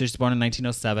 So she's born in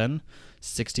 1907.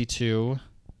 62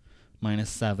 minus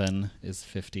 7 is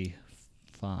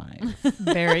 55.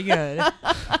 Very good.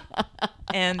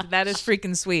 And that is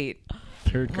freaking sweet.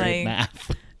 Third grade Like,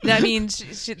 math. I mean,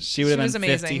 She would have was been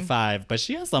amazing. 55, but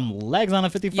she has some legs on a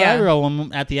 55-year-old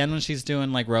woman at the end when she's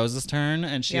doing like Rose's turn,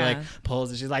 and she Yeah. like pulls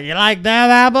and she's like, "You like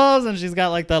them apples?" And she's got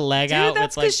like the leg Dude, out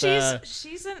that's with like because the.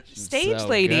 she's a stage so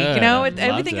lady, good.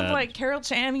 Everything Loved of it. like Carol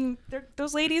Chan. I mean,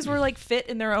 those ladies were like fit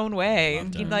in their own way.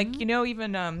 Loved And, it. like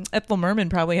even Ethel Merman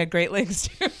probably had great legs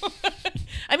too.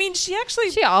 I mean, she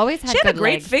always had she had a good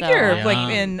great legs, figure, though. like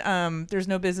Yeah. in There's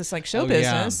No Business Like Show Oh,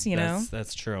 yeah. Business.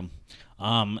 That's true.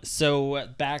 So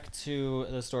back to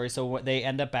the story. So they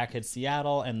end up back in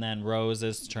Seattle, and then Rose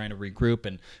is trying to regroup,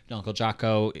 and Uncle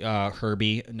Jocko,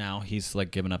 Herbie, now he's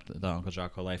like given up the Uncle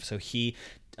Jocko life. So he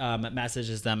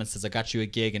messages them and says, "I got you a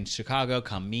gig in Chicago.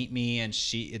 Come meet me." And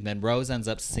then Rose ends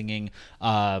up singing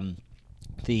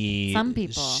the Some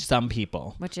People. Some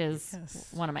People. Which is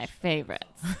one of my favorites.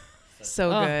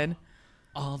 So Oh. good.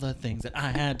 All the things that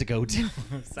I had to go to.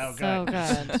 So So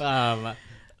good. good.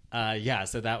 Yeah,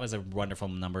 so that was a wonderful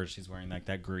number. She's wearing like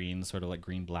that green, sort of like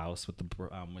green blouse with the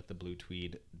blue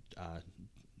tweed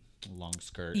long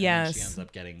skirt. Yes. And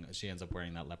then she ends up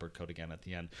wearing that leopard coat again at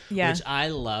the end. Yeah. Which I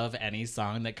love any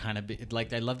song that kind of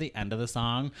I love the end of the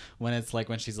song when it's like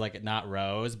when she's like not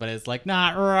Rose, but it's like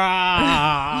not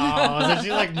Rose. And she's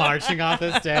like marching off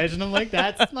the stage, and I'm like,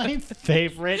 that's my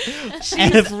favorite. She's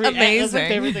That's my amazing.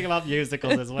 favorite thing about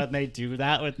musicals is when they do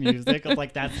that with music. It's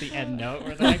like that's the end note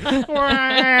where they're like,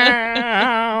 wow.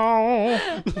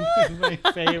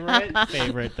 My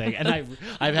favorite thing. And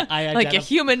I Like a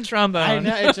human trombone. I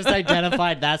know, it just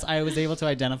identified. I was able to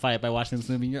identify it by watching this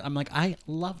movie. I'm like, I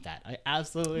love that. I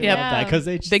absolutely Yep. love that because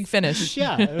they just, Big finish.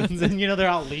 Yeah, and they're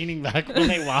all leaning back when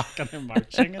they walk and they're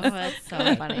marching. Oh, that's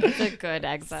so funny. It's a good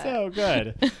exit. So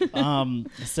good.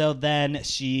 So then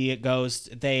she goes.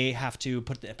 They have to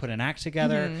put an act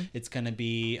together. Mm-hmm. It's going to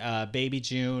be Baby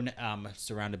June,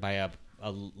 surrounded by a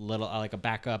little like a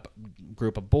backup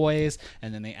group of boys,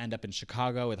 and then they end up in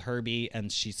Chicago with Herbie,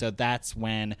 and so that's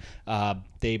when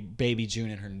Baby June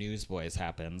and her Newsboys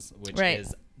happens, which Right.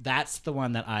 that's the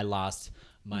one that I lost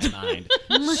my mind.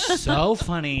 So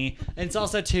funny. And it's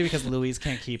also too because Louise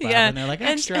can't keep up, Yeah, and they're like and-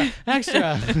 extra.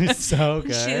 It's so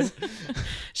good.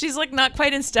 She's like not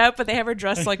quite in step, but they have her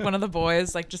dressed like one of the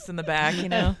boys, like just in the back,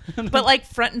 but like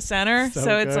front and center. So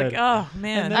So it's like, good. oh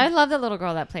man. I love the little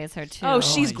girl that plays her too. Oh,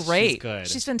 she's she's great. good.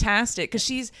 She's fantastic because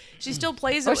she still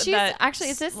plays it Or with she's that. actually,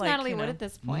 is this like, Natalie Wood at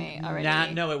this point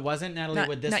already? No, it wasn't Natalie Not-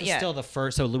 Wood. This not was yet. still the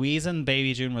first. So Louise and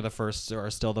Baby June were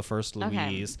still the first Okay.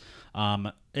 Louise.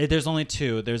 There's only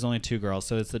two girls,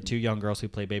 so it's the two young girls who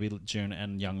play Baby June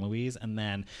and young Louise, and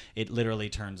then it literally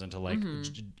turns into like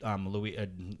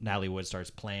Natalie Wood starts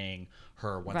playing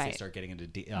her once they start getting into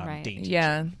Dainty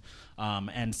June.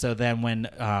 And so then when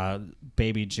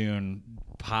Baby June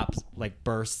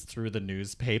bursts through the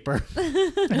newspaper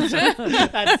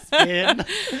that spin and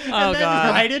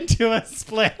then right into a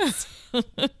split.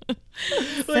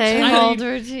 Same old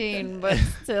routine, but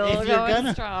still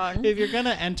going strong. If you're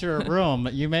gonna enter a room,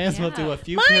 you may as well do a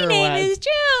few My pirouettes. name is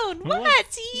June.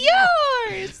 What's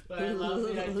yours? I love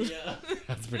the idea.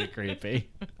 That's pretty creepy.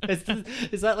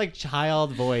 Is that like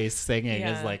child voice singing?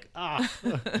 Is like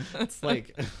it's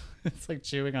like. It's like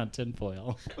chewing on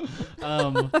tinfoil.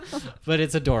 But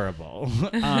it's adorable.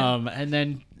 And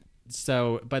then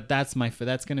but that's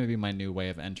going to be my new way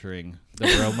of entering the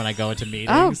room when I go into meetings.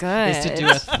 Oh, good. Is to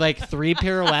do 3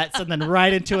 pirouettes and then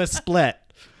right into a split.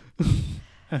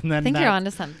 And then I think you're onto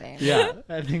something. Yeah,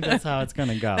 I think that's how it's going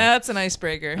to go. That's an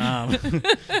icebreaker.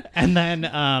 And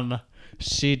then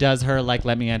she does her like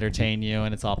 "Let me entertain you,"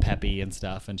 and it's all peppy and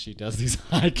stuff, and she does these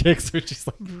high kicks, which is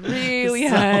like really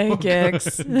so high good.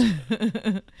 kicks.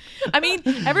 I mean,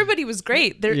 everybody was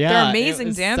great. They're Yeah, amazing it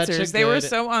was such a dancers. They were good-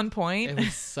 so on point. It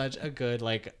was such a good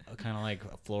like kind of like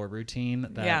floor routine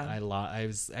that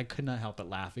I could not help but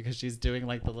laugh because she's doing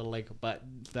like the little like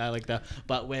the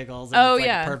butt wiggles and it's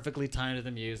like perfectly timed to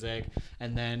the music,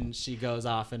 and then she goes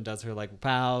off and does her like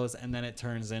bows, and then it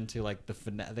turns into like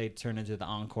they turn into the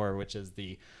encore, which is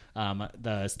the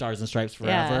Stars and Stripes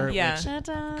Forever. Yeah. Which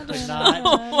Ta-da. could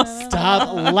not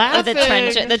stop laughing.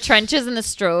 The trenches and the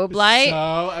strobe light.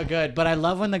 So good. But I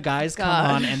love when the guys come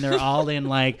on and they're all in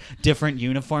like different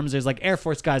uniforms. There's like Air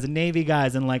Force guys and Navy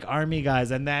guys and like Army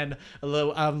guys. And then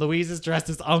Louise is dressed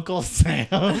as Uncle Sam.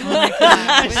 Oh my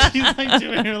God. She's like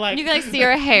doing her like. You can like see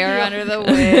her hair under the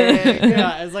wig.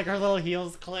 Yeah, it's like her little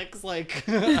heels clicks like,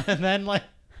 and then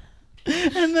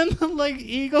the like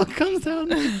eagle comes out.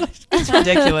 It's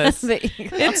ridiculous.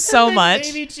 It's so And then much.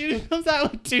 Baby June comes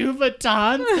out with 2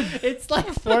 batons. It's like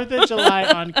 4th of July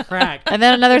on crack. And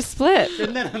then another split.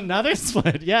 And then another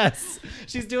split. Yes,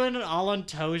 she's doing it all on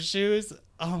toe shoes.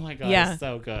 Oh my God, Yeah. it's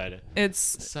so good. It's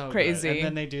So crazy. Good. And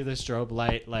then they do the strobe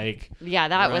light like. Yeah,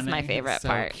 that was my running. favorite It's so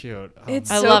part. Cute. Oh It's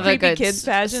my I so love a creepy good kids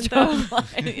pageant though.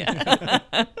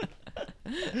 Yeah.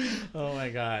 Oh my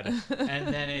God. And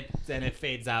then it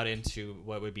fades out into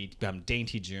what would be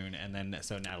Dainty June, and then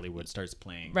so Natalie Wood starts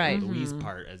playing Louise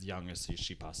part as young as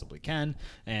she possibly can,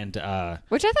 and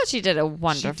Which I thought she did a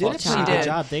wonderful she did a pretty job. good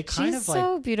job. They kind She's of like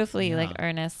so beautifully like Yeah.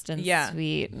 earnest and Yeah.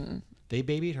 sweet. And they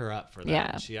babied her up for that.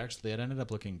 Yeah. It ended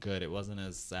up looking good. It wasn't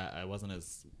as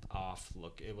off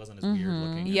look. It wasn't as weird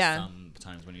looking. Yeah. As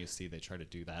sometimes when you see they try to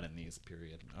do that in these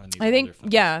I think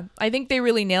older films. I think they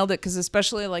really nailed it because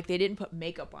especially like they didn't put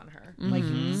makeup on her. Like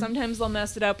sometimes they'll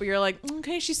mess it up, but you're like,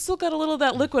 okay, she's still got a little of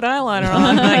that liquid eyeliner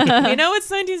on. Like, it's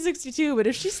 1962, but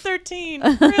if she's 13,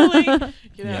 really,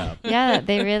 Yeah. yeah,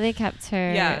 they really kept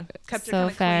her kept her so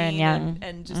kinda fair and clean young.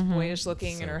 and just boyish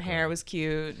looking, So and her hair was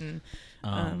cute and.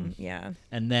 Yeah.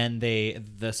 And then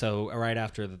right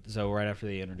after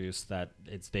they introduced that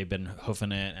they've been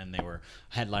hoofing it and they were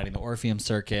headlining the Orpheum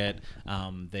circuit.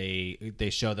 They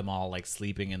show them all like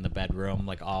sleeping in the bedroom,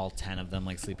 like all 10 of them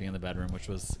like sleeping in the bedroom, which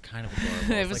was kind of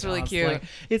adorable. It was really cute.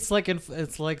 It's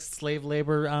like slave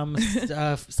labor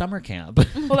summer camp.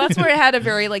 Well, that's where it had a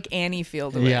very like Annie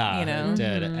feel to it. Yeah, You it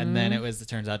did. And then it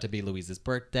turns out to be Louise's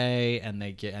birthday, and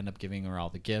they end up giving her all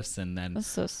the gifts, and then That's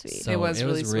so sweet. It was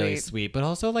really sweet, but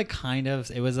also like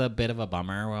it was a bit of a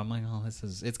bummer where I'm like, oh,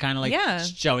 it's kind of like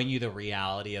showing you the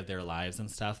reality of their lives and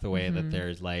stuff, the way that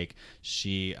there's like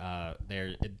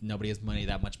nobody has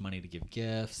that much money to give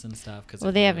gifts and stuff because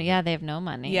Well, they have no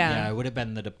money. Yeah. it would have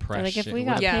been the depression. Like, if we it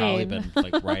got would have probably paid. been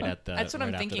like right at the That's what right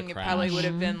I'm after the thinking. It crash. probably would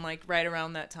have been like right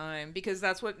around that time because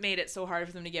that's what made it so hard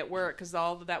for them to get work because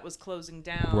all of that was closing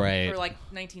down. Right. For like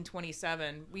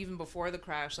 1927, even before the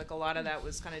crash, like a lot of that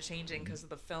was kind of changing because of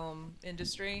the film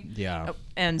industry. Yeah.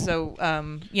 And so,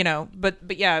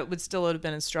 but yeah, it would still have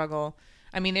been a struggle.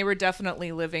 I mean, they were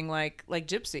definitely living like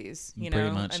gypsies,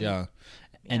 Pretty much, yeah.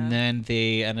 And then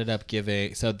they ended up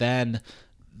giving. So then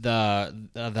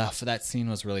that scene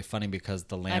was really funny because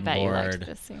the I bet you liked landlord,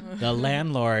 this scene. the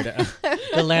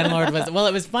landlord was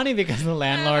it was funny because the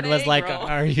landlord was like, girl.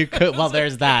 "Are you well?"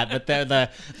 There's that, but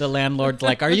the landlord's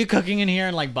like, "Are you cooking in here?"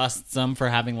 and like busts them for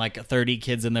having like 30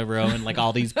 kids in the room and like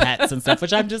all these pets and stuff.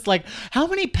 Which I'm just like, how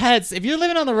many pets? If you're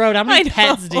living on the road, how many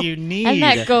pets do you need? And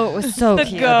that goat was so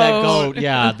cute. That goat,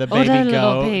 yeah, the baby that little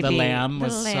goat, baby. the lamb The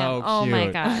was so lamb. cute. Oh my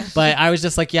gosh. But I was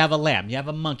just like, you have a lamb, you have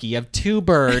a monkey, you have 2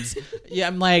 birds. Yeah,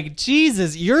 I'm like,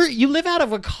 Jesus, you live out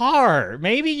of a car.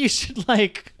 Maybe you should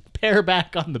like pare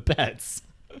back on the bets.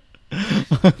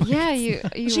 Yeah, you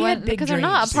She went had big because they're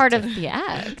not dreams. a part of the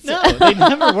act. No, they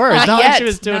never were. It's not like yet. she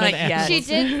was doing Not an yet.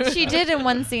 act. She did in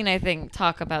one scene, I think,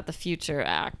 talk about the future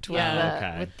act with, Yeah.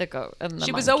 Okay. with the goat and the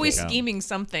She was monkey. always Yeah. scheming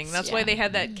something. That's why Yeah. they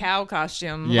had that cow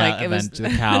costume. Yeah, like it was. the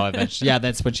cow eventually. Yeah,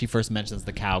 that's when she first mentions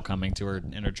the cow coming to her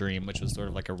in her dream, which was sort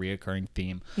of like a reoccurring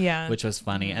theme. Yeah. which was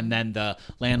funny. And then the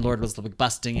landlord was like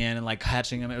busting in and like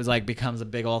catching him. It was like becomes a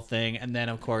big old thing. And then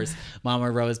of course, Mama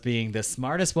Rose, being the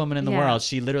smartest woman in the Yeah. world,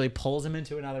 she literally pulls him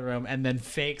into another room and then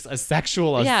fakes a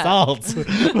sexual Yeah. assault,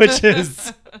 which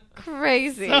is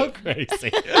Crazy. so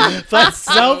crazy. But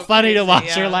so funny to crazy, watch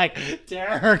yeah. her like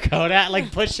tear her coat out,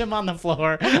 like push him on the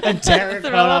floor and tear her coat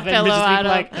Throw a off and pillow just be at him.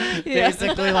 like Yeah.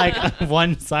 basically like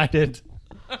one-sided.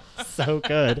 So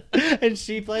good. And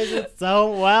she plays it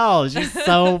so well. She's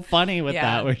so funny with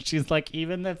Yeah. that, where she's like,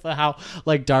 even if how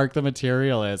like dark the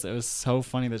material is, it was so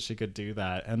funny that she could do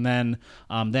that. And then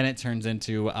it turns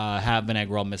into Have an Egg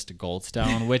Roll, Mr.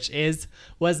 Goldstone, which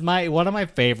was one of my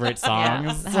favorite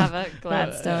songs. Have a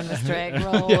Gladstone Mr. Egg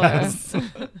Roll. Yes.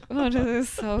 Oh, this is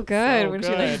so good So when she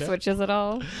like good. switches it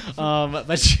all.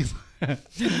 But she's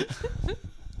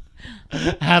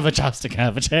have a chopstick,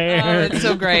 have a chair. Oh, it's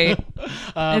so great.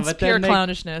 It's but pure then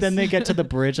clownishness. Then they get to the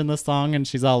bridge in the song, and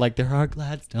she's all like, "There are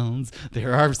Gladstones,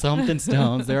 there are something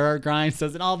stones, there are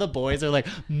grindstones," and all the boys are like,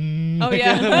 Oh like,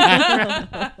 in the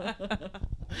background.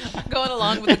 Going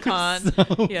along with the con.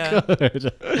 So Yeah.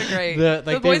 good. They're great. The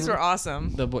The boys were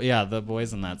awesome. The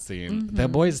boys in that scene. The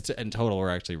boys in total were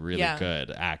actually really Yeah.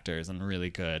 good actors and really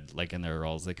good like in their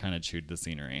roles. They kind of chewed the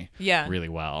scenery Yeah. really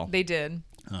well. They did.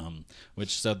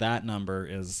 So that number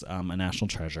is a national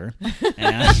treasure,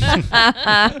 and,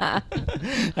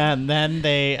 and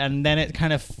then it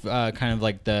kind of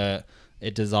like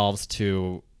it dissolves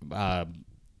to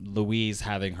Louise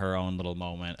having her own little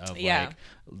moment of Yeah.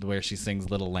 like where she sings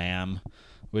Little Lamb,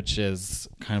 which is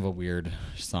kind of a weird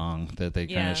song that they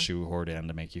kind Yeah. of shoehorned in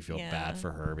to make you feel Yeah. bad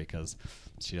for her because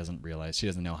she doesn't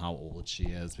know how old she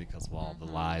is because of all the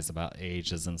lies about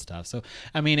ages and stuff. So,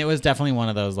 I mean, it was definitely one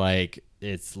of those like,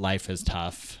 life is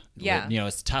tough. Yeah. You know,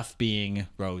 it's tough being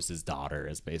Rose's daughter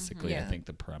is basically, I Yeah. think,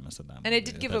 the premise of that And it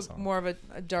movie, did give that song. more of a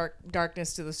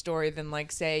darkness to the story than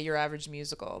like say your average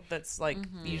musical. That's like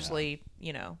usually,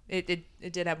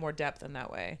 it did have more depth in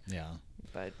that way. Yeah.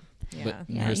 But yeah. But-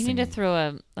 Yeah, Her you need to singing.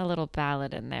 throw a little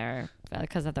ballad in there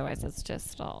because otherwise it's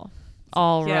just all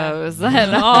Yeah. Rose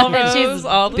and All and Rose she's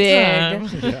all the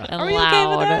big time. and Are we okay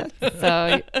with loud.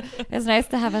 So it's nice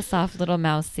to have a soft little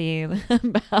mousy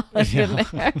ballad in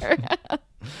there.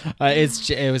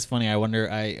 It was funny. I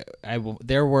wonder.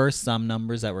 There were some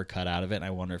numbers that were cut out of it. And I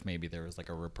wonder if maybe there was like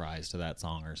a reprise to that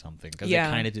song or something because Yeah.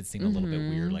 it kind of did seem a little bit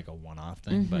weird, like a one-off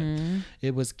thing. But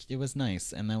it was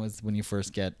nice, and that was when you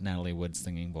first get Natalie Wood's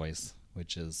singing voice,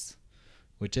 which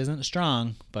isn't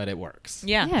strong, but it works.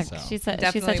 Yeah. Yeah, So- she's such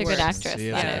Definitely a good works. actress. She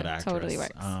is that a it good actress. totally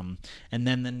works. And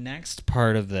then the next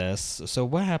part of this. So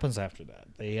what happens after that?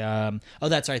 They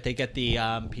that's right. They get the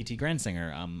P.T.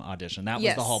 Gransinger audition. That was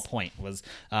Yes. the whole point. Was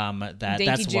that Dainty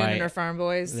that's June why and her farm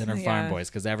boys. and her Yeah. farm boys,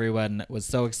 because everyone was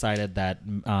so excited that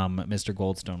Mr.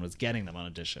 Goldstone was getting them on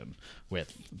audition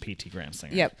with P.T.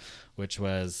 Gransinger. Yep. Which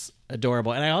was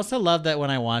adorable. And I also love that when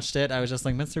I watched it, I was just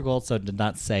like, Mr. Goldstone did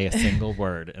not say a single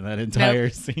word in that entire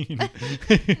scene.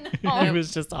 It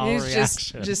was just all He was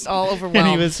reaction. just all And overwhelmed.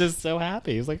 he was just so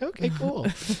happy. He was like, okay, cool.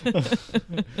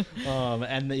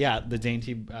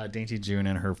 The Dainty June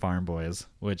and her farm boys,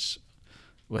 which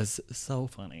was so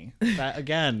funny. That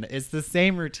again, it's the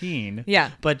same routine.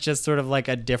 Yeah. But just sort of like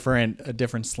a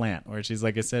different slant where she's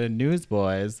like, instead of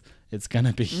newsboys, it's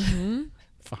gonna be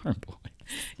farm boys.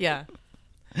 Yeah.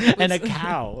 And a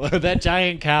cow. That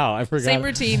giant cow. I forgot. Same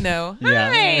routine though. Yeah.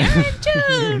 Hi,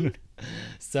 I'm June.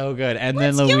 So good. And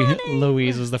then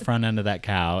Louise was the front end of that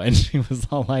cow, and she was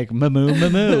all like, "Moo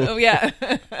moo." Oh yeah.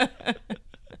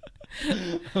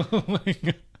 Oh my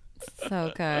god.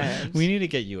 So good. We need to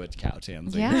get you a cow,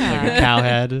 Tansy. Yeah. Like a cow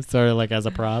head, sort of like as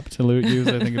a prop to use.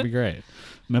 I think it'd be great.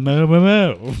 Moo moo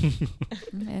moo.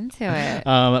 I'm into it.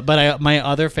 But my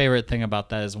other favorite thing about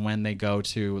that is when they go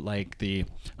to like the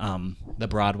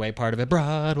Broadway part of it.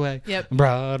 Broadway. Yep.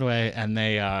 Broadway. And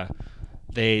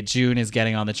June is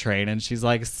getting on the train and she's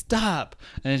like, stop.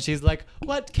 And she's like,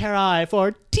 what care I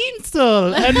for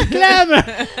tinsel and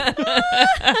glamour?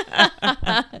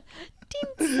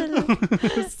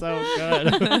 So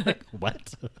good. Like,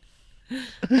 what?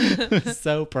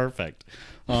 So perfect.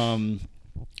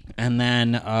 And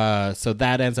then, so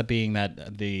that ends up being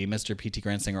that the Mr. P.T.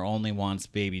 Gransinger only wants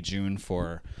baby June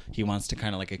he wants to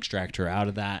kind of like extract her out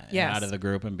of that, Yes. out of the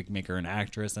group and make her an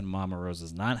actress, and Mama Rose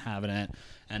is not having it.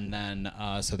 And then,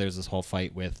 so there's this whole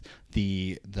fight with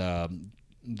the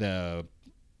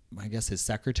I guess his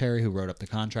secretary who wrote up the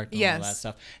contract and all Yes.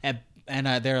 that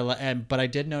stuff. But I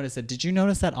did notice that. Did you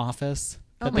notice that office?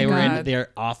 Oh That my they were in God. their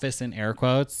office in air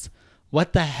quotes.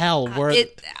 What the hell were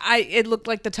It looked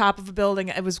like the top of a building.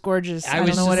 It was gorgeous. I,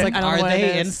 was don't know just what like, it, I don't are know what they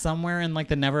it in is. somewhere in like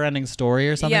the Never-Ending Story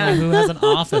or something? Yeah. Like, who has an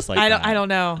office like that? I don't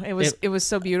know. It was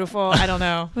so beautiful. I don't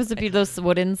know. Was it be those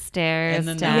wooden stairs And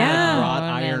then down? that Yeah. wrought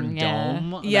iron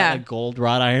and, dome, Yeah. that like gold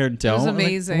wrought iron dome. was I'm like,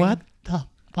 amazing. what the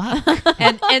fuck?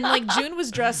 and like June was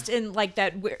dressed in like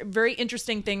that very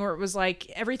interesting thing where it was like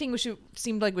everything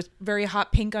seemed like was very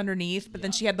hot pink underneath, but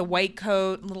then she had the white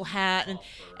coat, little hat, and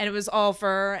it was all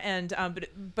fur. And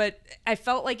but I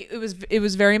felt like it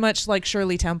was very much like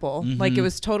Shirley Temple. Like it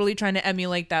was totally trying to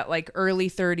emulate that like early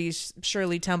 30s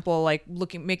Shirley Temple, like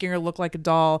making her look like a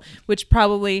doll, which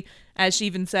probably, as she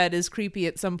even said, is creepy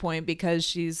at some point because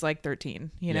she's like 13,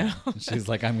 you know? Yeah. She's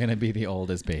like, I'm gonna be the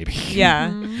oldest baby. Yeah.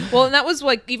 Well, and that was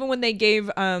like even when they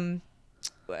gave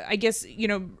I guess, you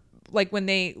know, like when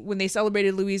they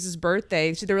celebrated Louise's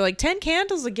birthday, so they were like 10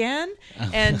 candles again,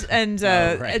 and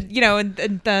right. you know, and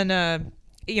then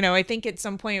you know, I think at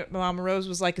some point Mama Rose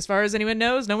was like, as far as anyone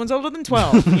knows, no one's older than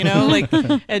 12, you know, like,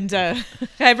 and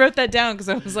I wrote that down because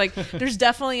I was like, there's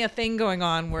definitely a thing going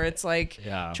on where it's like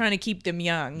trying to keep them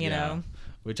young, you know.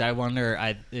 Which I wonder,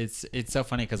 it's so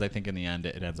funny because I think in the end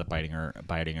it ends up biting her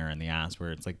in the ass,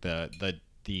 where it's like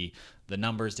the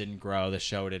numbers didn't grow, the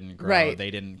show didn't grow, Right. they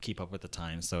didn't keep up with the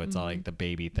times, so it's all like the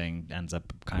baby thing ends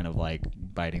up kind of like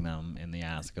biting them in the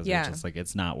ass because Yeah. it's just like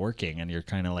it's not working, and you're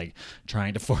kind of like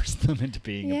trying to force them into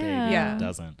being a baby, and Yeah. it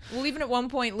doesn't. Well, even at one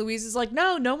point, Louise is like,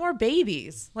 no more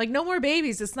babies. Like, no more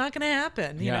babies. It's not going to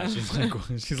happen. You know?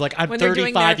 she's like I'm When they're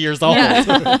doing 35 their- years old.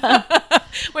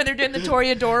 When they're doing the Tory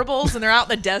Adorables and they're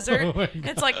out in the desert. Oh my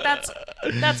It's like,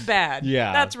 that's bad.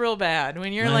 Yeah. That's real bad.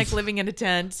 When you're like living in a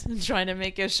tent and trying to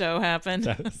make a show happen.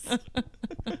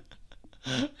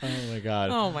 Oh my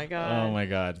god. Oh my God. Oh my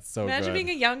god. It's so Imagine good. being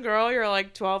a young girl. You're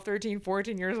like 12, 13,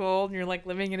 14 years old and you're like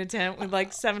living in a tent with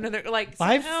like 7 other, like,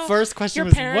 My somehow first question your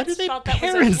was, what parents did they thought that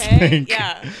was parents okay? think?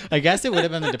 Yeah. I guess it would have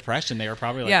been the Depression. They were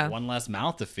probably like Yeah. one less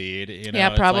mouth to feed. You know? Yeah,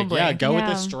 It's like, probably. yeah, go with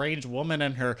Yeah. this strange woman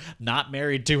and her not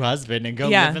married to husband and go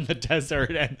Yeah. live in the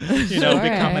desert and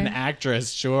become an Sure.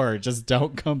 actress. Sure, just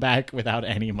don't come back without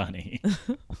any money.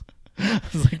 I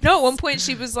was like, No, at one point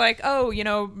she was like, oh, you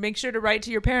know, make sure to write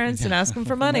to your parents and ask them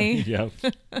for money. Yep.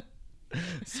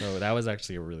 So that was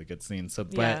actually a really good scene. So,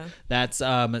 but Yeah.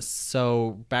 that's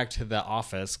so back to the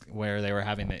office where they were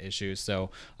having the issue. So,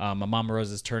 Mama Rose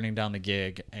is turning down the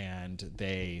gig, and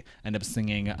they end up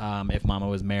singing "If Mama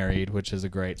Was Married," which is a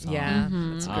great song. Yeah,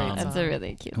 it's a great That's song. a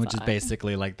really cute Which is song.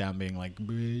 basically like them being like,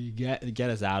 get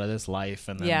us out of this life,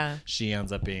 and then Yeah. she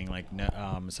ends up being like, no,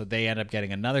 so they end up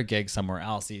getting another gig somewhere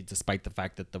else, despite the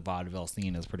fact that the vaudeville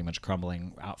scene is pretty much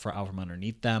crumbling out from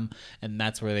underneath them, and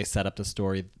that's where they set up the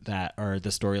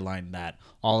storyline that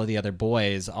all of the other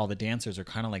boys, all the dancers, are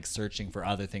kind of like searching for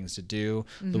other things to do.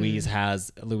 Mm-hmm.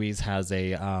 Louise has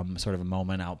a sort of a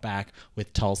moment out back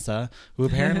with Tulsa, who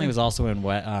apparently was also in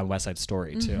West Side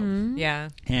Story too. Yeah.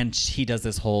 And she does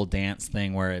this whole dance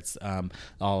thing where it's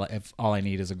all I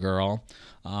need is a girl,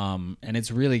 and it's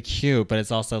really cute. But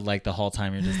it's also like the whole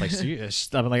time you're just like,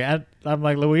 I'm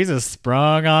like Louise is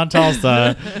sprung on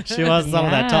Tulsa. She wants some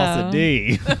of that Tulsa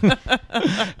D.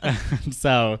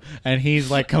 And he's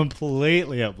like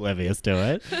completely oblivious to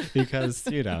it because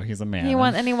he's a man.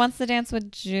 He wants to dance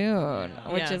with June,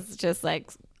 which Yeah. is just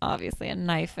like obviously a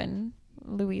knife in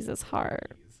Louise's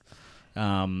heart.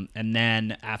 And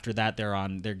then after that, they're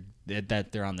on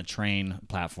the train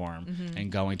platform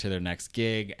and going to their next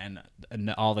gig, and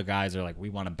all the guys are like, we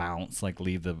want to bounce, like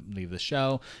leave the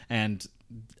show, and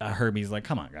Herbie's like,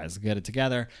 come on guys, get it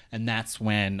together. And that's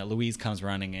when Louise comes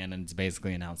running in and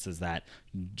basically announces that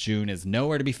June is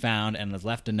nowhere to be found and has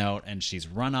left a note, and she's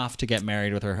run off to get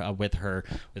married with her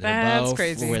That's beau.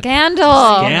 crazy.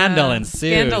 Scandal ensues.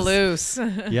 Scandalous.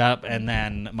 Yep. And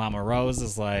then Mama Rose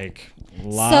is like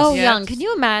lost. So Yeah. young. Can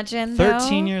you imagine?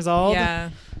 13 though? years old.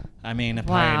 Yeah. I mean, a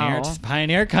Wow.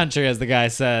 pioneer country, as the guy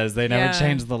says. They never Yeah.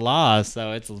 changed the law,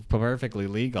 so it's perfectly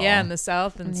legal. Yeah, in the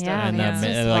South and stuff. Yeah, And that's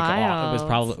just it was wild.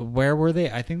 probably, where were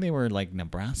they? I think they were like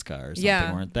Nebraska or something,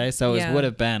 Yeah. weren't they? So Yeah. it would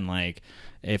have been like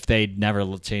if they'd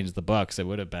never changed the books, it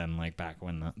would have been like back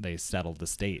when they settled the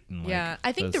state. And Yeah,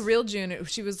 I think the real June,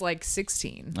 she was like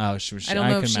 16. Oh, she was. I don't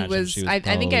know if can she imagine was. she I think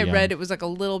probably I young. read it was like a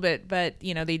little bit, but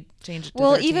they changed it to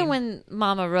Well, 13. even when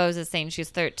Mama Rose is saying she's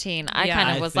 13, I Yeah. kind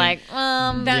I of was think- like,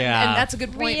 Yeah. And that's a good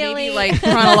point. Really? Maybe like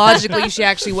chronologically, she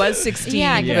actually was 16.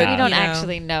 yeah, because Yeah. we don't you know.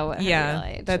 actually know what her Yeah, real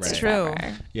age that's is true.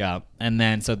 ever. Yeah, and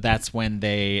then so that's when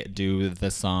they do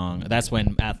the song. That's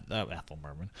when Ethel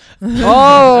Merman.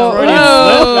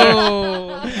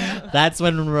 Oh, That's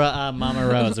when Mama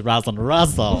Rose, Rosalind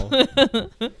Russell,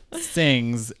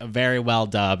 sings a very well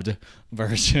dubbed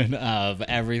version of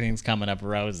 "Everything's Coming Up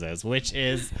Roses," which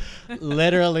is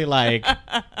literally like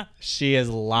she has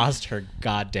lost her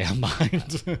goddamn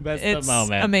mind. That's it's the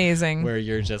moment amazing. where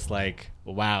you're just like,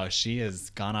 wow, she has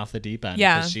gone off the deep end.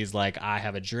 Yeah. 'Cause she's like, I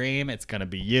have a dream. It's going to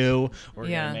be you. We're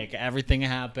Yeah. going to make everything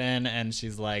happen. And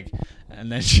she's like,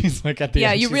 and then she's like, at the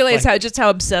Yeah, end, you she's realize like, how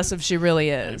obsessive she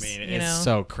really I is. mean, you it's know?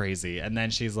 so crazy. And then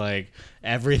she's like,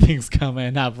 everything's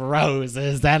coming up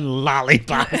roses and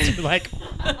lollipops. You're like,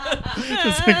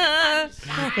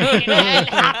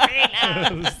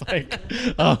 it's like,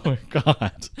 oh my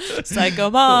God. Psycho Yeah,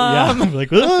 mom. I'm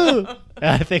like, ooh.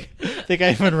 I think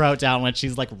I even wrote down when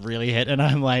she's like really hit, and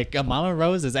I'm like, Mama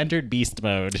Rose has entered beast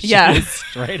mode. She Yeah. is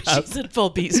straight up. She's in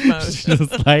full beast mode.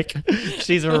 Just like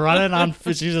she's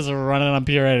just running on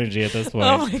pure energy at this point.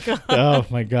 Oh my God. Oh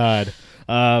my God.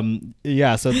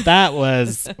 Yeah, so that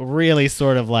was really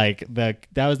sort of like that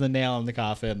was the nail in the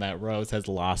coffin that Rose has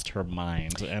lost her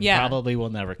mind and Yeah. probably will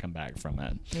never come back from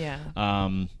it. Yeah.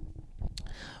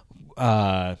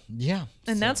 Yeah.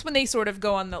 And that's when they sort of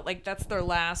go on that's their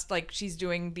last, she's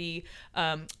doing the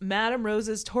Madame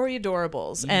Rose's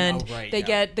Toreadorables. And oh, right, they yeah.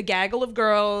 get the gaggle of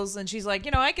girls, and she's like,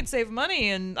 I could save money,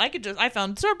 and I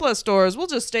found surplus stores. We'll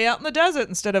just stay out in the desert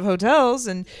instead of hotels.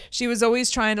 And she was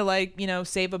always trying to,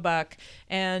 save a buck.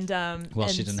 And Well,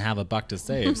 she and- didn't have a buck to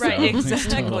save. Right, so it makes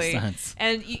total exactly. sense.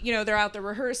 And they're out there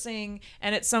rehearsing,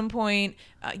 and at some point,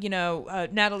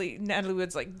 Natalie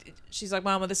Wood's like, she's like,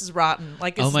 "Mama, this is rotten.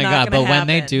 Like, it's Oh my not God! But gonna when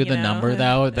they happen," do the number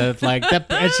though,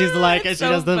 and she's like, and she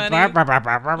so does the funny.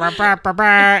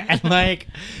 and like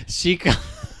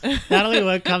Natalie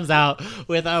Wood comes out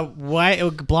with a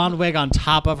blonde wig on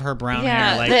top of her brown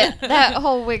hair, like. that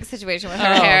whole wig situation with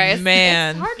her Oh, hair is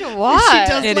man. it's hard to watch. She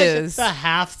does It like is. the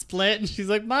half split, and she's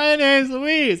like, "My name's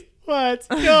Louise. What's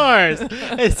yours?"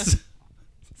 It's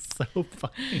so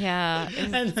funny. Yeah.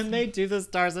 And then they do the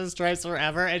Stars and Stripes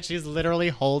Forever, and she's literally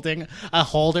holding a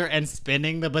holder and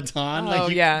spinning the baton. Oh,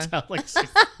 you yeah. can tell, like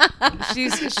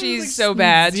She's so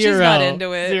bad. She's not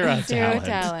into it. Zero talent.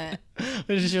 talent.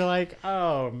 And you're like,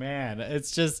 oh man,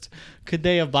 it's just, could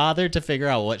they have bothered to figure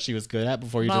out what she was good at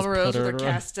before you Mama just Rose put her with her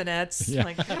in? castanets.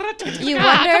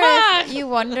 Yeah. You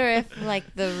wonder if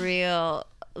like the real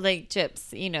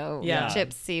Gypsy, Yeah.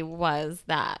 Gypsy was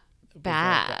that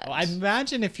bad. I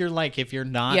imagine if you're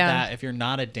not Yeah. if you're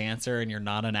not a dancer and you're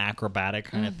not an acrobatic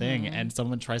kind of thing, and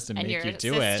someone tries to And make your you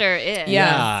do sister it, is.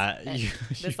 Yeah. you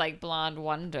This blonde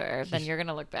wonder, then you're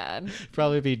gonna look bad.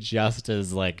 probably be just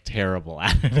as teerable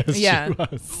at it as Yeah. she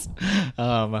was.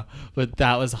 But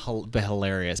that was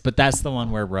hilarious. But that's the one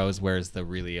where Rose wears the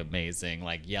really amazing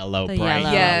bright yellow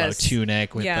Yes.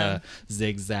 tunic with Yeah. the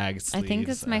zigzag sleeves. I think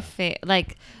it's my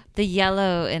favorite. The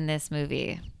yellow in this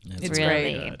movie. It's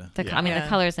really great. Good. I mean Yeah. the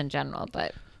colors in general,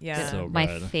 but Yeah. So my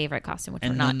good. favorite costume, which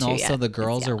And we're not then to also yet, the is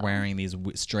girls are yellow. wearing these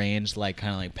strange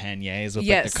panniers with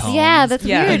Yes. the combs. Yeah, that's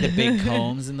Yeah. weird. The big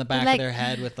combs in the back of Like- their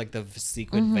head with the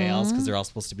sequin veils because they're all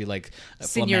supposed to be flamenco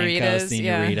Senoritas,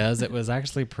 yeah. senoritas. It was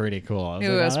actually pretty cool. I was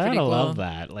It like, was I pretty love cool.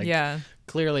 that. Yeah.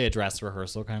 Clearly a dress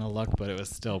rehearsal kind of look, but it was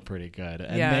still pretty good.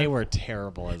 And Yeah. they were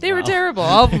terrible as They well. were terrible.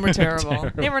 All of them were terrible.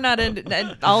 Terrible. They were not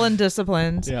all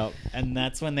undisciplined. Yeah, and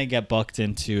that's when they get booked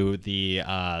into the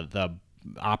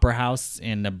opera house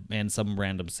in some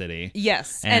random city.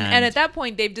 Yes. And at that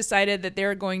point, they've decided that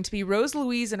they're going to be Rose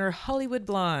Louise and her Hollywood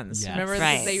Blondes. Yes. Remember,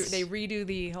 Right. they redo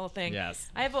the whole thing. Yes.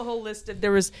 I have a whole list of,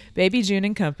 there was Baby June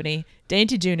and Company,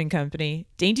 Dainty June and Company,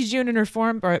 Dainty June and her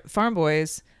Farm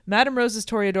Boys, Madame Rose's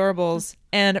Toreadorables,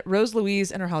 and Rose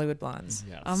Louise and her Hollywood Blondes.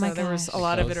 Yes. Oh my So there was gosh. a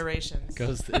lot of Goes- iterations.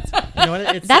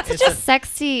 That's such a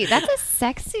sexy. That's a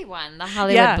sexy one. The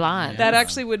Hollywood Blonde. That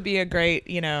actually would be a great,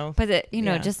 But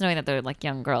Yeah. just knowing that they're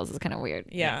young girls is kind of weird.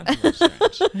 yeah. A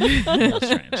little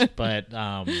strange. But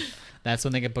that's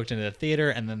when they get booked into the theater,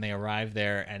 and then they arrive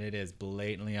there, and it is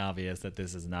blatantly obvious that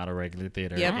this is not a regular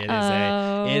theater. Yep.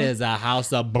 It is a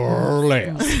house of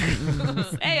burlesque.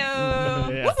 Heyo!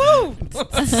 Yeah. Woo-hoo!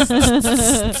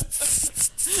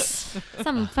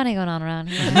 Something funny going on around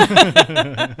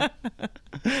here.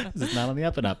 It's not on the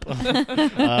up and up.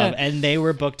 And they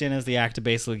were booked in as the act to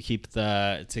basically keep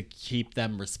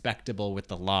them respectable with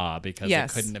the law, because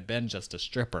Yes. it couldn't have been just a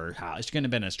stripper house. It couldn't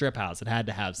have been a strip house. It had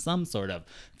to have some sort of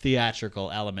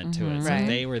theatrical element to it. So Right.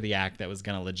 they were the act that was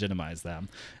going to legitimize them.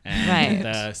 And Right.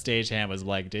 the stagehand was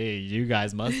like, "Dude, you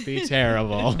guys must be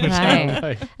terrible." Which I'm Right.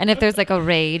 like, And if there's like a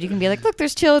raid, you can be like, look,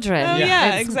 there's children. Oh, yeah,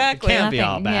 it's- exactly. It can't be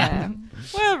all Nothing.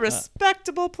 bad. Well,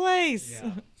 respectable place.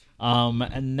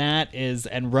 And that is,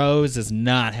 and Rose is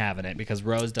not having it, because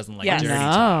Rose doesn't like Yes. dirty No.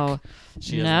 talk.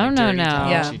 She doesn't No, like no, dirty no. talk.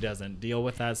 Yeah. She doesn't deal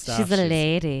with that stuff. She's a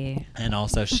lady. And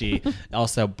also she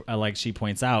like she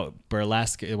points out,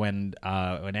 burlesque, when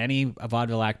any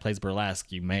vaudeville act plays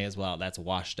burlesque, you may as well, that's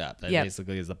washed up. That Yep.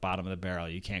 basically is the bottom of the barrel.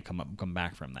 You can't come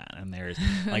back from that. And there's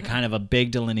like kind of a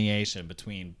big delineation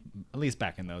between, at least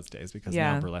back in those days, because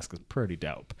Yeah. now burlesque is pretty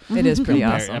dope. It is pretty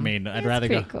Compared- awesome. I mean, I'd It's rather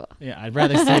go. pretty cool. Yeah, I'd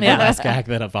rather see a burlesque act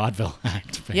than a vaudeville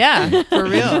act. but- Yeah, for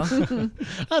real.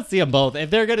 I'll see them both if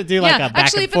they're gonna do like a back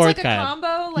actually, and if forth it's like a kind.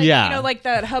 combo, like Yeah. you know, like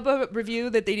that Hubba review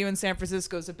that they do in San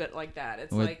Francisco is a bit like that.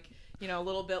 It's With- like, you know, a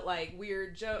little bit like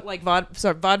weird joke, like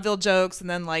vaudeville jokes, and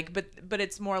then like, but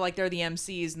it's more like they're the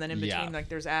MCs, and then in between Yeah. like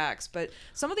there's acts. But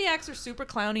some of the acts are super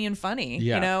clowny and funny,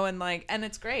 Yeah. you know, and like, and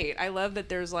it's great. I love that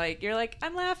there's like, you're like,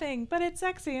 I'm laughing, but it's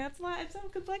sexy. It's so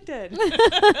conflicted.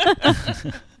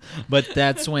 But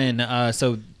that's when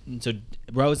so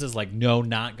Rose is like, no,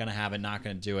 not gonna have it, not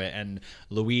gonna do it, and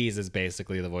Louise is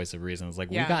basically the voice of reason. It's like,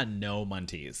 Yeah. we got no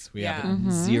munties, we Yeah.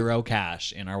 have zero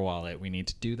cash in our wallet. We need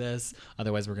to do this,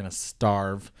 otherwise we're gonna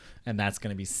starve, and that's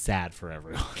gonna be sad for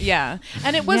everyone. Yeah,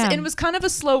 and it Yeah. was kind of a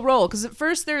slow roll, because at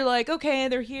first they're like, okay,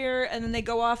 they're here, and then they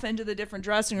go off into the different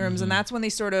dressing rooms, and that's when they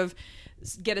sort of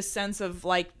get a sense of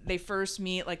like they first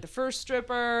meet like the first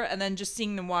stripper, and then just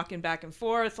seeing them walking back and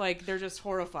forth, like they're just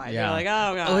horrified. They're like,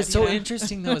 oh god. Oh, it's so you know?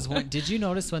 interesting though. Is when, did you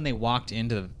notice when they walked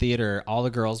into the theater, all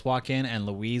the girls walk in and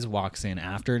Louise walks in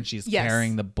after, and she's Yes.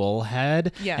 carrying the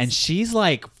bullhead, Yes. and she's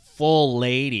like full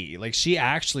lady, like she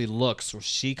actually looks.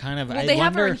 She kind of. Well, I they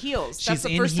have her wonder- in heels. She's That's the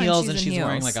in first time heels, she's and in she's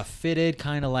wearing heels. like a fitted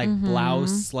kind of like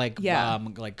blouse, like Yeah.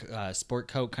 sport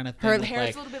coat kind of thing. Her with, hair's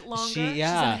like, a little bit longer. She, She's in a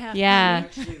yeah. half Yeah. pony,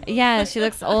 actually. Yeah, she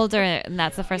looks older, and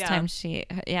that's the first Yeah. time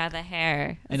the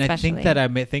hair. And especially.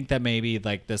 I think that maybe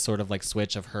like the sort of like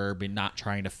switch of her not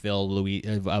trying to fill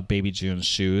Baby June's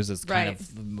shoes is kind Right.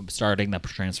 of starting the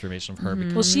transformation of her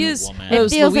becoming Well, she a is woman.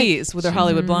 Rose feels like- Louise with her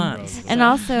Hollywood blondes. And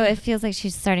also, it feels like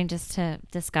she's starting just to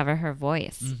discover her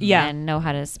voice, Yeah. and know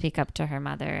how to speak up to her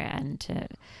mother, and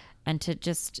to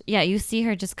just you see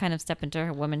her just kind of step into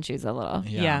her woman's shoes a little.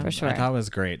 Yeah, for sure. I thought it was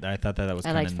great. I thought that was I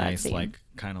kind liked of that nice, scene. like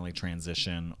kind of like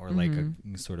transition, or like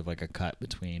a sort of like a cut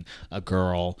between a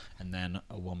girl and then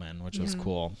a woman, which was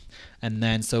cool. And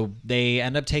then so they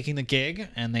end up taking the gig,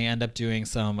 and they end up doing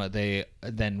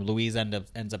then Louise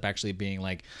ends up actually being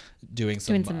like doing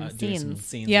some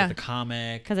scenes Yeah. with the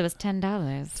comic. Because it was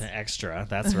 $10. To extra,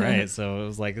 that's right. So it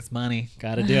was like, it's money,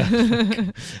 gotta do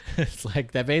it. It's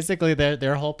like that. Basically,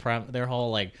 their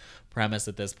whole like premise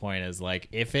at this point is like,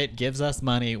 if it gives us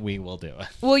money, we will do it.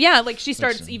 Well, yeah, like she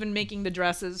starts even making the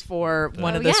dresses for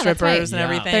one of the yeah, that's strippers right. and Yeah.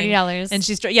 everything. $30. And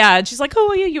she's and she's like,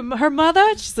 oh, yeah, her mother?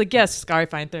 She's like, yes, sorry,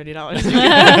 fine, $30.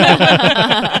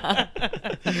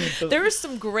 There was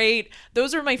some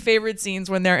those are my favorite scenes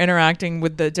when they're interacting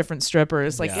with the different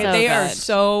strippers. Like Yeah. they So are good.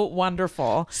 so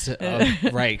wonderful. So,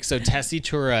 right. So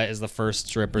Tessitura is the first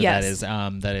stripper Yes.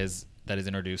 that is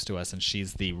introduced to us, and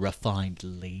she's the refined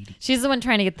lady. She's the one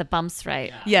trying to get the bumps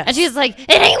right. Yes. And she's like, it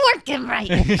ain't working right.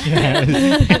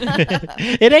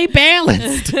 It ain't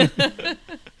balanced.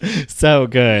 So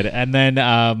good. And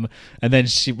then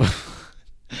she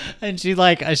and she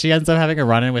ends up having a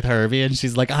run-in with Herbie, and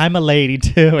she's like, I'm a lady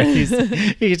too, and he's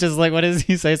just like, what does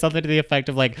he say? Something to the effect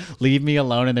of like, leave me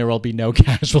alone and there will be no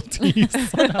casualties.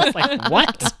 And I was like,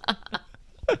 what?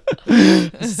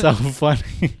 So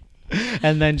funny.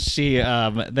 And then she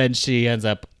ends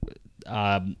up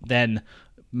then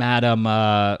Madam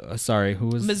who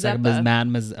was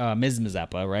Mazeppa. Ms.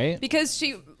 Mazeppa, right? Because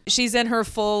she's in her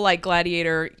full like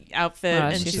gladiator outfit, Oh,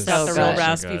 and she's she's so got the real good.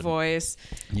 raspy So good. voice.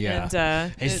 Yeah.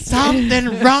 And Is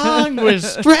something wrong with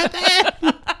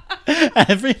stripping?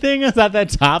 Everything is at the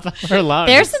top of her lungs.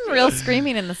 There's some real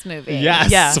screaming in this movie.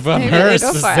 Yes, Yeah. from They her really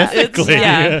go for it. specifically.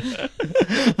 Yeah.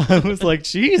 I was like,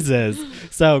 Jesus,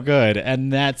 so good.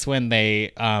 And that's when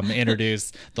they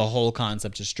introduce the whole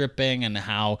concept of stripping and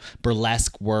how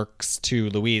burlesque works to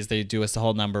Louise. They do us a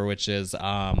whole number, which is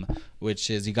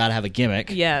you got to have a gimmick.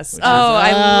 Yes. Which Oh, is-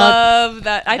 I love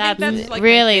that. I That's think that's like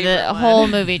really my favorite the one. whole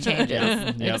movie changes.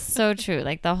 Yep. It's so true.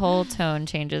 Like the whole tone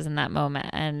changes in that moment,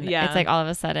 and Yeah. it's like all of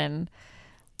a sudden,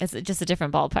 it's just a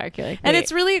different ballpark. You're like, And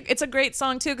wait. it's a great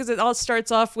song too, because it all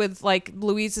starts off with like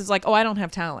Louise is like, oh, I don't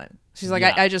have talent. She's like,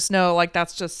 Yeah. I just know, like,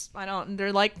 that's just, I don't, and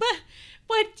they're like,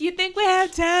 what, do you think we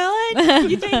have talent?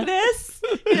 You think this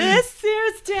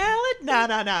here's talent?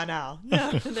 No.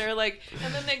 And they're like,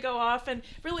 and then they go off and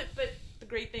really, but the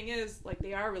great thing is, like,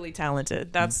 they are really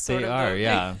talented. That's sort They of are, the,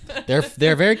 yeah.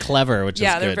 They're very clever, which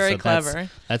Yeah, is good. they're very that's- clever.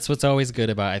 That's what's always good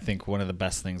about, I think, one of the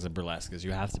best things in burlesque is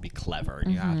you have to be clever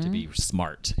and you have to be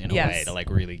smart in a Yes. way to like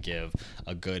really give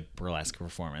a good burlesque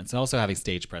performance. And also having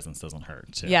stage presence doesn't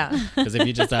hurt too. Yeah. Because if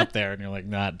you're just up there and you're like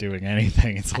not doing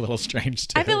anything, it's a little strange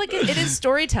too. I feel like it is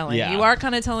storytelling. Yeah. You are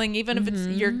kind of telling, even if it's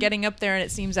you're getting up there and it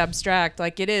seems abstract,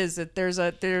 like it is. That there's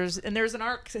an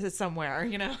arc somewhere.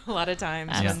 You know, a lot of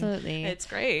times. and Absolutely. it's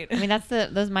great. I mean,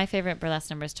 those are my favorite burlesque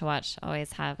numbers to watch.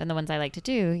 Always have, and the ones I like to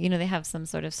do. You know, they have some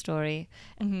sort of story.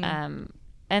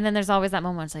 And then there's always that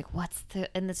moment where it's like,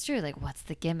 and it's true, like, what's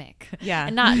the gimmick? Yeah.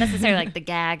 And not necessarily like the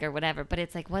gag or whatever, but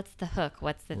it's like, what's the hook?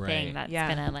 What's the Right. thing that's Yeah.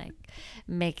 gonna like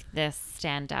make this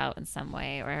stand out in some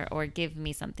way, or give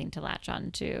me something to latch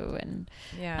on to? And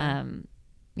Yeah.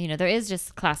 you know, there is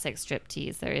just classic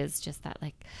striptease. There is just that,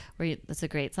 like, it's a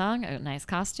great song, a nice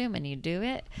costume, and you do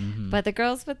it. But the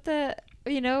girls with the,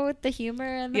 with the humor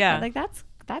and the Yeah. fun, like, that's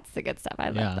the good stuff. I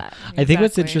love that. I think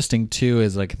what's Exactly. interesting too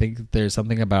is like I think there's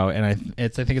something about, and I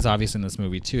think it's obvious in this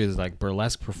movie too, is like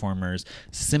burlesque performers,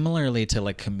 similarly to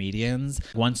like comedians,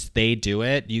 once they do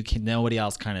it, nobody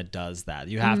else kind of does that.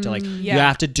 You have to like you Yeah.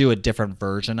 have to do a different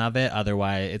version of it,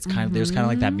 otherwise it's kind of there's kind of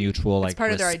like that mutual like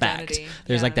part of their respect. identity.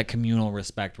 There's like Yeah. that communal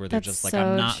respect where they're That's just like, so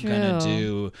I'm not gonna true.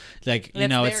 do like That's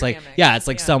it's their like gimmick. it's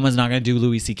like Yeah. someone's not gonna do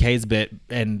Louis C.K.'s bit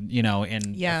and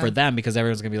Yeah. for them because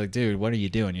everyone's gonna be like, dude, what are you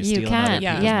doing? You're You stealing other can't.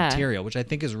 people's Yeah. material, which I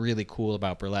think is really cool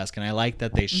about burlesque, and I like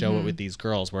that they show it with these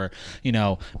girls where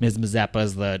Ms.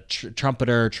 Mazeppa's the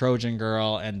trumpeter Trojan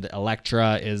girl and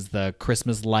Electra is the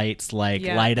Christmas lights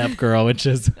Yeah. light up girl, which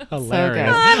is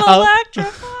hilarious. good. I'm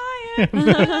electrified.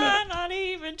 I'm not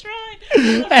even trying.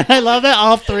 And I love that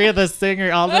all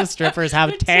the strippers have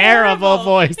They're terrible terrible.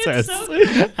 voices. It's so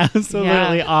good.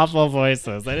 Absolutely Yeah. awful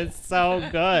voices. And it's so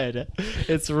good.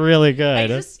 It's really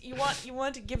good. You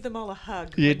want to give them all a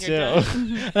hug. You when do. you're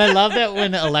done. And I love that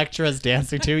when Electra's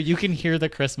dancing too, you can hear the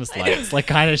Christmas lights like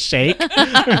kind of shake.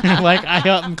 Like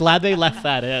I'm glad they left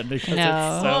that in because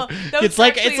No. Well, it's those so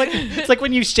actually- it's like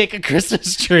when you shake a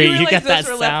Christmas tree, You you, realize get that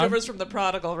those were sound. leftovers from the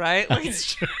prodigal, right? Like,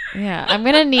 Yeah, I'm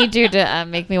gonna need you to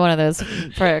make me one of those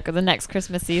for the next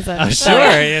Christmas season. I'm sure,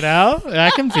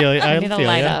 I can feel it. I need can to feel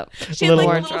light it. up. she had like a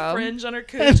wardrobe. little fringe on her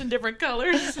cooch in different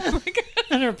colors. Like,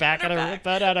 And her back on her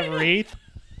butt out of wreath.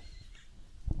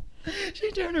 She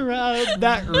turned around.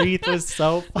 That wreath was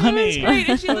so it was funny. great,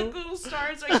 and she had like little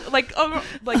stars, like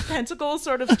pentacles,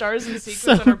 sort of stars in sequence.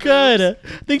 So on her good.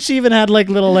 boobs. I think she even had like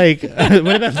little like. It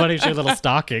would have been funny if she had little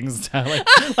stockings.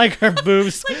 Like her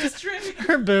boobs. Like just trimming.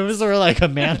 Her boobs were like a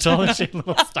mantle, and she had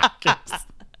little stockings.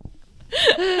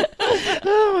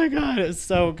 Oh my god, it's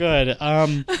so good.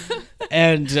 And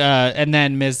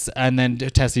then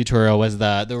Tessie Turo was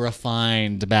the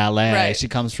refined ballet. Right. She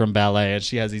comes from ballet, and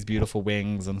she has these beautiful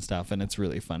wings and stuff, and it's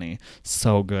really funny.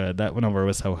 So good. That number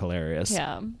was so hilarious.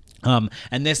 Yeah. And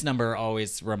this number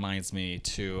always reminds me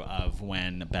too of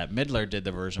when Bette Midler did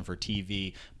the version for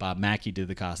TV. Bob Mackie did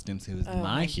the costumes. He was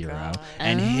my hero, God.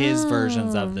 and his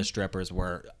versions of the strippers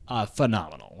were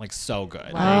phenomenal, like so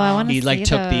good. Wow. Oh, I wanna he like see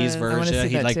took these those. I wanna see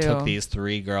versions. He that like too. took these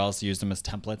 3 girls, used them as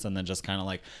templates, and then just kind of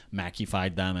like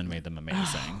Mackie-fied them and made them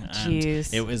amazing. And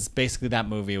jeez. it was basically that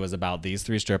movie was about these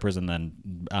 3 strippers and then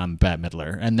Bette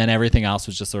Midler, and then everything else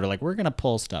was just sort of like we're gonna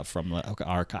pull stuff from the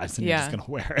archives and you're Yeah. just gonna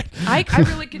wear it. I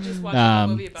really could just watch a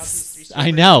movie about these 3 strippers.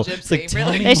 I know. and It's like, Gypsy, tell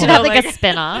really. me They should more. have like a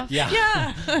spin-off.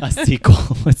 Yeah. A sequel.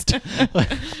 Let's do,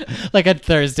 like a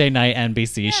Thursday night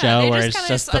NBC show they where just it's kinda,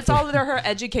 just it's all her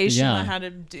education Yeah. on how to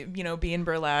do, be in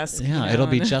burlesque. yeah, you know, it'll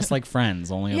be and- just like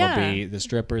Friends, only Yeah. it'll be the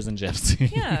strippers and Gypsy.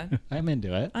 Yeah. I'm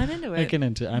into it. I'm into I it. can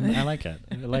I like it.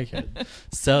 I like it.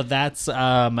 So that's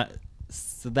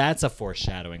a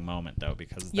foreshadowing moment though,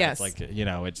 because that's Yes. like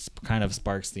it's kind of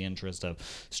sparks the interest of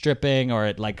stripping, or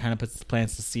it like kind of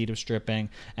plants the seed of stripping,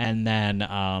 and then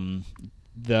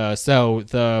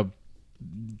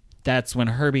that's when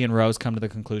Herbie and Rose come to the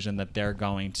conclusion that they're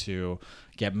going to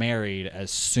get married as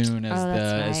soon as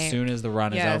that's right. the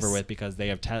run is Yes. over with, because they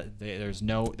have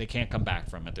they can't come back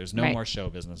from it. There's no Right. more show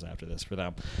business after this for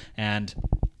them, and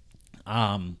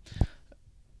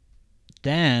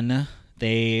then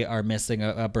they are missing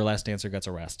a burlesque dancer gets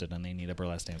arrested, and they need a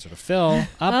burlesque dancer to fill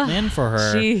up in for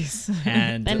her. Jeez.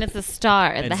 And Then it's a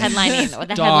star, the it's headlining, or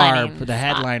the star, headlining, the spot.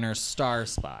 headliner star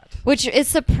spot. Which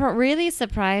is really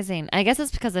surprising. I guess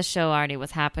it's because the show already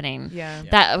was happening. Yeah.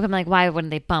 That I'm like, why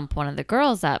wouldn't they bump one of the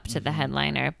girls up to the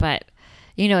headliner? But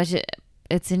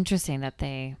it's interesting that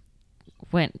they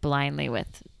went blindly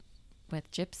with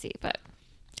Gypsy, but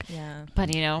Yeah.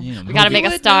 we got to make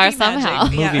a star movie somehow.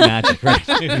 magic. Movie magic, right?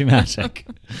 Movie magic.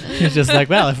 It's just like,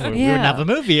 well, if we wouldn't have a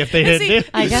movie if they didn't do.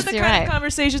 I These guess are the you're kind right. of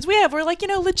conversations we have. We're like,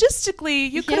 logistically,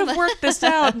 you could have worked this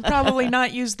out and probably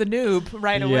not used the noob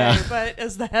right away, Yeah. but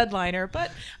as the headliner.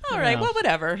 But all right, Yeah. well,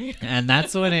 whatever. And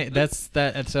that's when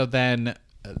and so then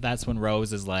that's when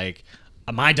Rose is like,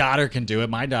 my daughter can do it.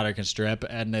 My daughter can strip.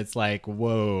 And it's like,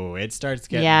 whoa, it starts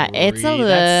getting It's a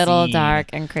that little scene, dark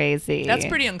and crazy. That's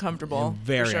pretty uncomfortable.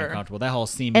 very for sure. uncomfortable. That whole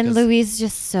scene. And because Louise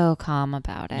just so calm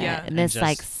about it. Yeah. And this And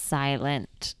like just-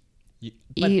 silent.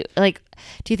 but-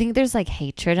 Do you think there's like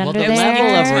hatred Well, under the there? level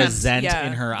of Intense, resent yeah,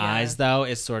 in her yeah. eyes, though,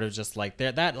 is sort of just like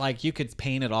that. Like you could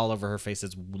paint it all over her face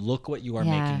as "Look what you are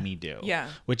Yeah. making me do." Yeah.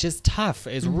 which is tough.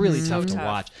 Is really tough to tough.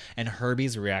 watch. And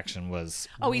Herbie's reaction was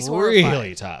He's really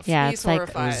horrified. tough. Yeah. He's it's like-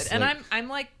 horrified, was and like- I'm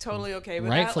like totally okay with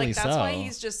that. Rightfully Like that's why so.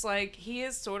 he's just like he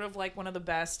is sort of like one of the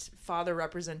best father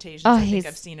representations Oh, I think he's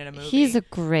I've seen in a movie. He's a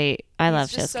great. I He's love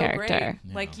just his so character.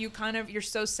 great. Like you're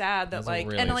so sad that That's like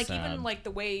really and like sad. even like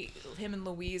the way him and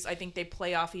Louise, I think they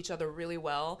play off each other really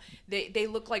well. They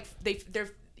look like they're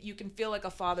you can feel like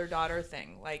a father-daughter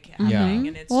thing like happening,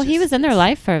 and it's Well, he just- was in their it's-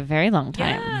 life for a very long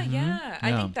time. Yeah, yeah. I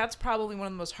Yeah. think that's probably one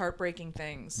of the most heartbreaking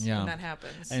things Yeah. when that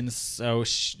happens. And so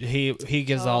he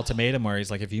gives the ultimatum where he's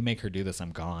like, if you make her do this,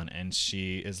 I'm gone. And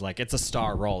she is like, it's a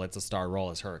star role. It's a star role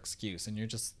is her excuse. And you're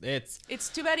just, It's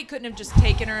too bad he couldn't have just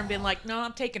taken her and been like, no,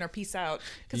 I'm taking her, peace out.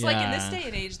 Because like in this Yeah. day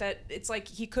and age, that it's like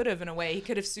he could have in a way, he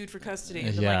could have sued for custody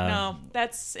and been Yeah. like, no,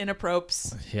 that's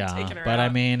inappropriate. yeah. Taking her But out. I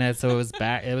mean, it was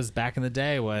back in the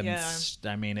day when, Yeah.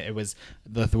 I mean, it was,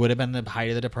 would have been the height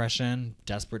of the Depression,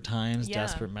 desperate times, Yeah.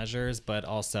 desperate measures. But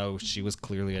also she was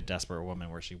clearly a desperate woman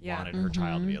where she Yeah. wanted her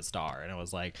child to be a star. And it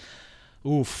was like,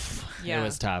 oof, Yeah. it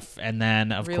was tough. And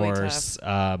then, of Really course,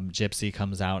 Gypsy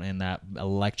comes out in that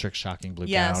electric, shocking blue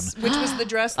Yes, gown. which was the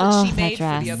dress that Oh, she that made for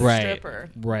dress. the other Right, stripper.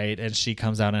 right. And she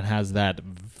comes out and has that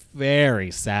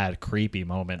very sad, creepy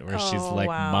moment where she's Oh, like,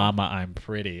 wow. "Mama, I'm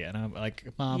pretty," and I'm like,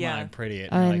 "Mama, Yeah. I'm pretty." And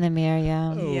Oh, you're in like, the mirror,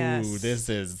 yeah. "Oh, Yes. this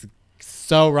is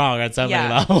so wrong on so many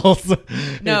Yeah. levels."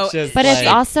 No, just But it's like-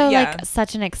 also Yeah. like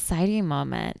such an exciting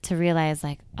moment to realize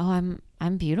like, oh,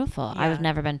 I'm beautiful. Yeah. I've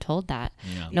never been told that.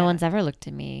 Yeah. No Yeah. one's ever looked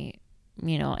at me,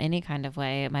 any kind of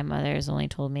way. My mother's only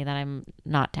told me that I'm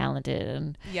not talented,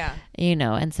 and Yeah.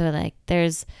 and so like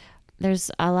there's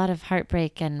a lot of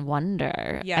heartbreak and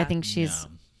wonder. Yeah. I think she's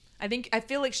I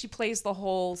feel like she plays the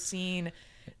whole scene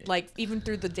like even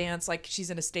through the dance like she's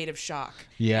in a state of shock.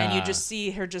 Yeah. And you just see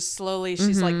her just slowly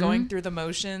she's like going through the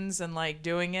motions and like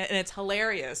doing it and it's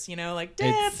hilarious, like dip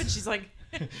It's- and she's like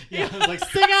yeah, I was like,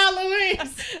 "Sing out,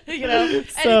 Louise!" and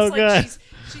So it's like good.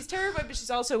 she's terrified but she's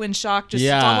also in shock just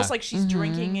Yeah. it's almost like she's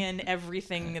drinking in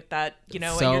everything that and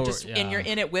So, you're just yeah. and you're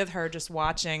in it with her just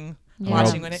watching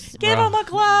Yeah. when it give him a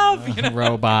glove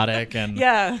robotic and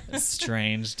yeah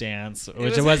strange dance, which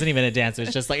was- it wasn't even a dance. It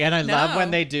was just like, and I love No.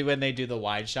 when they do the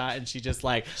wide shot, and she just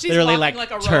like She's literally walking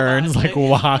like like a turns, robot. like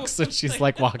walks, and she's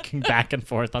like walking back and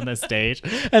forth on the stage,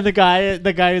 and the guy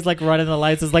who's like running the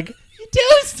lights is like, do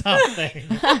something.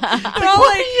 they're all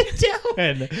What like are you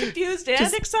doing? confused and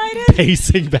Just excited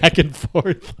Pacing back and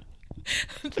forth.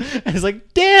 And it's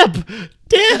like, dip.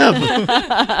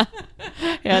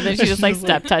 yeah. Then she just like She's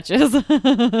step touches.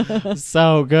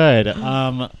 So good.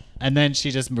 And then she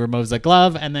just removes the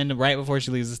glove, and then right before she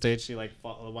leaves the stage, she like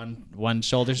one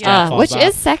shoulder strap falls Which off.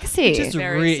 is sexy. Just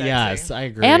Very sexy. yes, I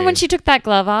agree. And when she took that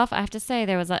glove off, I have to say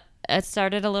it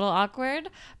started a little awkward,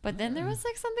 but then there was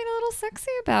like something a little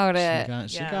sexy about it.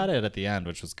 She Yeah. got it at the end,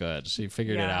 which was good. She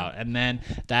figured it Yeah. out. And then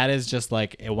that is just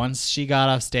like, once she got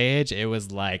off stage, it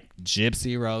was like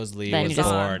Gypsy Rose Lee Then was you just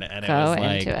born. And it go was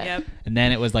like, into it. Yep. and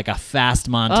then it was like a fast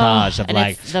montage of and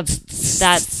like,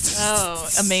 that's Oh,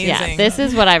 amazing. yeah. This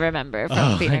is what I remember from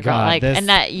Oh being my a girl. God, Like, this- and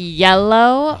that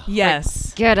yellow.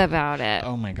 Yes. Good about it.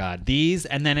 oh my God, these,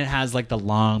 and then it has like the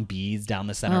long beads down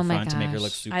the center Oh my front to make her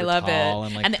look gosh. super I love tall. it.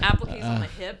 And like, And the appliques on the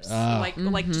hips,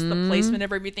 like just the placement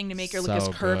of everything to make her look as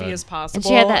So curvy good. as possible. And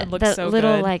she had It that looks the so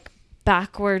little good. like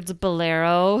backwards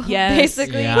bolero. Yes.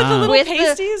 Basically. Yeah. With the little with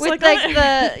pasties, with like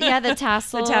like on the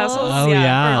tassels. The tassels. Oh Yeah,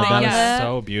 yeah, for the- that's yeah.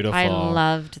 so beautiful. I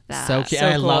loved that. So cute. So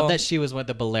And I love cool. that she was what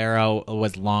the bolero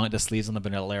was long. The sleeves on the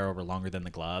bolero were longer than the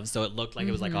gloves, so it looked like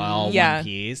it was like all Yeah. one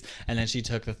piece. And then she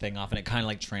took the thing off, and it kind of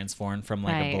like transformed from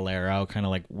like Right. a bolero kind of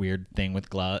like weird thing with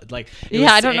gloves. Like it Yeah,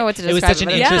 was- I don't know what to It was describe such an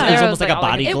it, but interest. yeah. It was Bolero almost was like a like all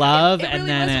body like- glove, It and really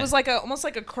then was. It was like almost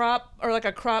like a crop or like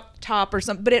a crop top or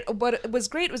something. But what was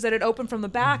great was that it opened from the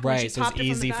back. When Right, she so it's popped it from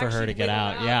the easy back, for her she to get wiggled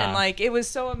out, yeah. and like it was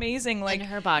so amazing. Like And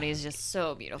her body is just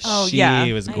so beautiful. Oh, she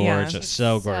yeah. was Yeah. gorgeous,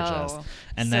 so gorgeous. So-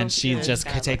 And so then she cute. just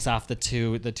takes off the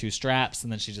two straps,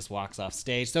 and then she just walks off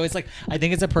stage. So it's like I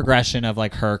think it's a progression of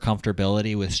like her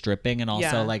comfortability with stripping, and also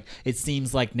Yeah. like it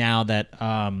seems like now that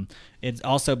it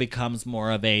also becomes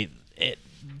more of a it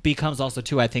becomes also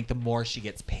too, I think the more she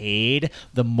gets paid,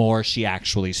 the more she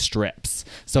actually strips.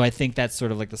 So I think that's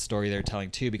sort of like the story they're telling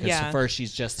too, because Yeah. first she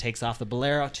just takes off the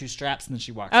bolero, two straps, and then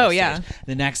she walks Oh, off yeah. stage.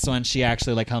 The next one she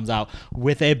actually like comes out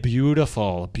with a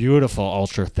beautiful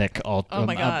ultra thick Oh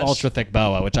my gosh. ultra thick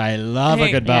boa, which I love a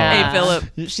Hey, good boa. yeah. Hey Philip,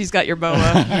 she's got your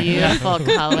boa. Beautiful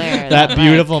color. That like-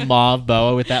 beautiful mauve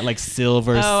boa with that like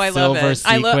silver I love silver it. I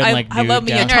sequin love- I nude love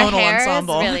me a gown. And her tonal hair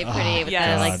ensemble. is really pretty with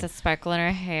yes. the, like God. the sparkle in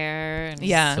her hair. And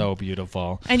Yeah. So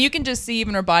beautiful. And you can just see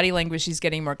even her body language, she's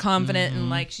getting more confident Mm-hmm. and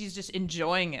like she's just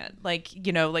enjoying it. Like,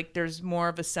 you know, like there's more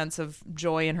of a sense of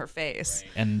joy in her face.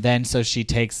 And then so she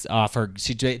takes off her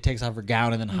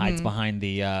gown and then Mm-hmm. hides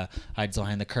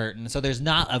behind the curtain. So there's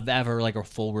not ever like a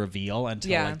full reveal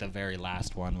until Yeah. like the very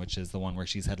last one, which is the one where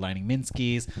she's headlining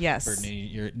Minsky's Yes. for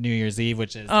New Year's Eve,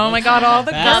 which is Oh my God, all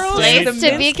the Best girls. place the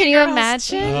to be. Minsky Can you girls.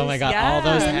 imagine? Oh my God, all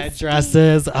those Yes.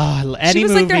 headdresses. Oh, any She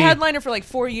was movie. like their headliner for like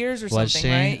 4 years or Was something, she?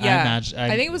 right? I Yeah. imagine- I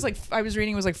think it was like I was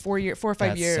reading it was like 4 or 5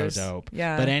 That's years. so dope.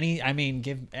 Yeah. But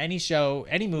give any show,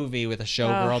 any movie with a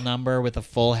showgirl number with a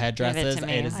full headdresses,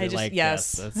 me. it is I just- like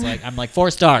yes. this. It's like I'm like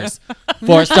 4 stars.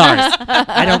 4 stars.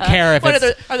 I don't care if What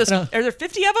it's are there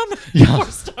 50 of them? Yeah. 4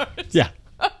 stars. yeah.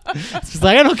 It's just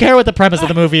like I don't care what the premise of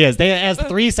the movie is. They has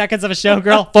 3 seconds of a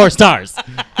showgirl, 4 stars.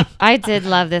 I did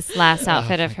love this last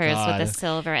outfit of my hers with the God.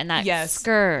 silver and that Yes.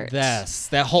 skirt. Yes,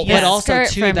 that whole, Yeah, but also skirt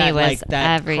too for me that was like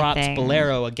that cropped everything.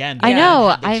 bolero again. I that know,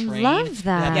 had the I train- love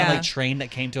that. Had Yeah. like train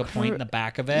that came to a point in the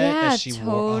back of it Yeah, that she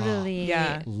wore. Oh, totally.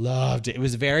 Yeah. loved it. It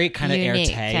was very kind of Unique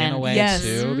airtay in a and- way Yes.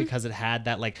 too, because it had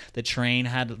that like the train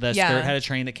had the Yeah. skirt had a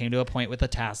train that came to a point with a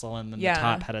tassel, and then Yeah. the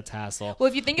top had a tassel. Well,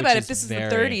 if you think which about it, if this is the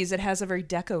very- 30s, it has a very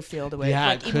deco feel to it. Yeah,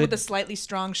 like it even with could- a slightly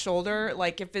strong shoulder,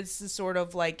 like if it's sort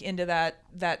of like into that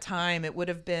time, it would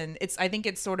have been. I think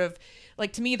it's sort of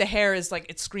like, to me, the hair is like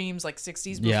it screams like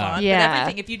 60s bouffant. Yeah. But Yeah.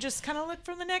 everything, if you just kind of look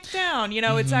from the neck down, you know,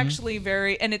 Mm-hmm. it's actually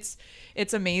very and it's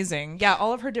amazing. Yeah,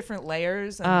 all of her different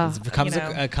layers. And, Oh. It comes you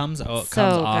know. comes off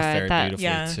good. very That- beautifully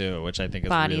Yeah. too, which I think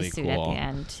is really Bodysuit cool. at the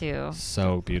end too.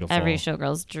 So beautiful. Every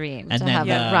showgirl's dream And to then have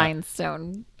the- a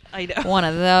rhinestone. I know. One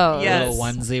of those. Yes. little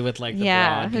onesie with like the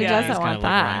Yeah, broad who base, doesn't kind want of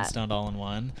like that? rhinestone all in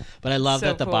one. But I love So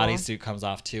that the cool. bodysuit comes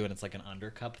off too, and it's like an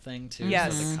undercup thing too.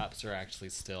 Yes. So the cups are actually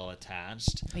still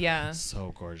attached. Yeah.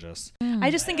 So gorgeous.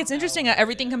 I just think it's interesting.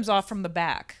 Everything comes off from the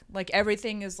back. Like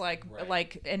everything is like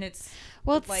and it's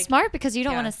Well, it's like, smart because you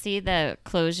don't yeah. want to see the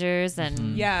closures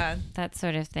and Yeah, that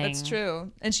sort of thing. that's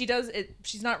true. And she does it.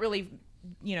 She's not really,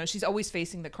 you know, she's always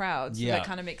facing the crowd. So Yeah. that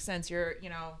kind of makes sense. You're, you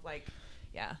know, like,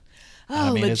 yeah. I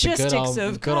Oh, mean, it's a good logistics old-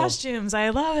 of good old- costumes. I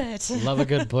love it. Love a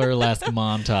good burlesque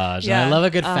montage. Yeah. And I love a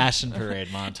good fashion parade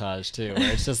montage too,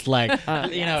 where it's just like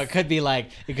you know, it could be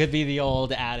the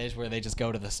old adage where they just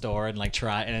go to the store and like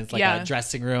try, and it's like Yeah. a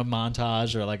dressing room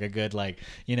montage, or like a good like,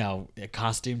 you know, a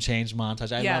costume change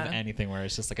montage. I Yeah. love anything where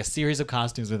it's just like a series of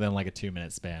costumes within like a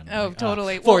 2-minute span. Oh, Like,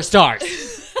 totally. 4 Well- stars.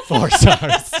 4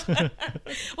 stars.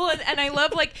 Well, and I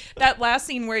love like that last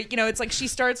scene where, you know, it's like she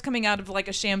starts coming out of like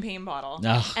a champagne bottle,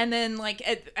 Ugh. and then like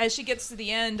as she gets to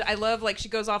the end, I love like she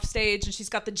goes off stage and she's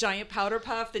got the giant powder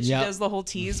puff that she Yep. does the whole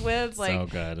tease with. Like, So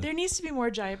good. there needs to be more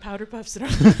giant powder puffs in our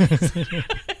lives.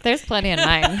 There's plenty in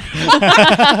mine.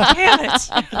 Damn it.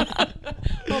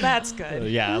 Well, that's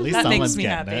good. Yeah, at least That someone's makes me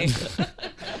getting happy. it.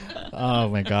 Oh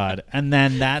my god! And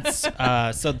then that's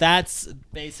so that's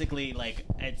basically like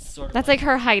it's sort of That's like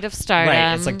her height of stardom.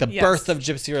 right. It's like the Yes. birth of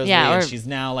Gypsy Rose Yeah, Lee, and or- she's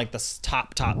now like the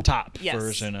top Yes.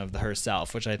 version of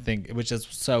herself, which I think, which is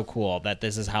so cool that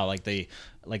this is how like the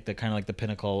kind of like the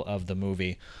pinnacle of the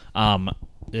movie.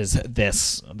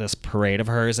 this parade of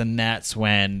hers, and that's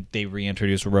when they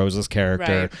reintroduce Rose's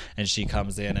character, Right. and she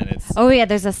comes in, and it's Oh yeah,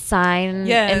 there's a sign in the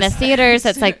Yes. theaters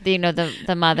that's like the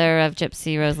mother of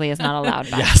Gypsy Rose Lee is not allowed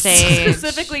Yes. backstage.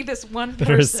 Specifically, this one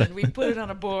There's- person. We put it on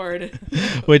a board.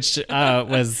 which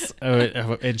was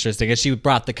interesting. And she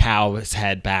brought the cow's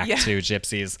head back Yeah. to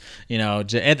Gypsy's,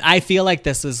 and I feel like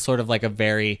this is sort of like a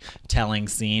very telling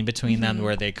scene between Mm-hmm. them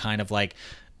where they kind of like,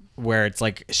 where it's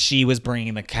like she was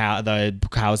bringing the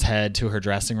cow's head to her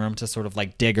dressing room to sort of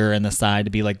like dig her in the side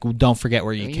to be like, don't forget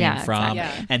where you came Yeah, from.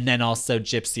 exactly. And then also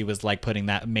Gypsy was like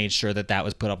made sure that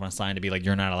was put up on a sign to be like,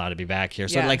 you're not allowed to be back here.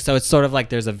 So Yeah. so it's sort of like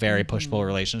there's a very push-pull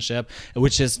relationship,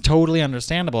 which is totally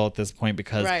understandable at this point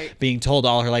because Right. being told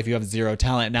all her life you have zero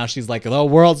talent. Now she's like the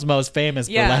world's most famous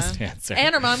burlesque dancer.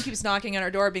 And her mom keeps knocking on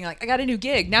her door, being like, "I got a new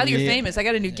gig. Now that you're Yeah. famous, I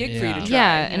got a new gig for you to Yeah. try."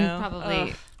 Yeah, you and know? probably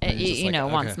Ugh, And it's just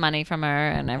like, wants okay. money from her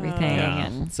and everything. Yeah.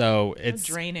 And So so it's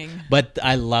draining. But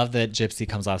I love that Gypsy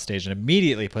comes off stage and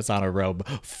immediately puts on a robe,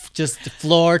 just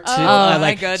floor to Oh, my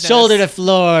like goodness. shoulder to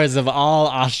floors of all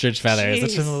ostrich feathers.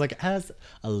 It's Jeez. just like as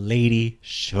a lady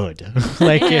should.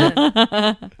 Like it,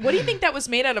 What do you think that was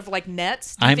made out of? Like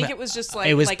nets? Do you think it was just like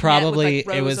it was like probably net with,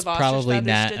 like, it rows was of ostrich probably feathers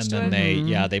net, and stitched then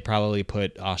to it? they probably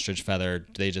put ostrich feather.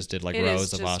 They just did like It is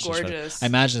rows of just ostrich feather. gorgeous. I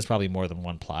imagine it's probably more than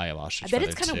one ply of I ostrich bet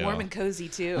feather. it's kind of too. warm and cozy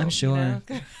too. I'm sure.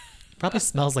 You know? Probably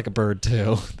smells like a bird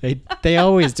too. They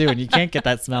always do, and you can't get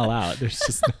that smell out. There's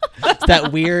just it's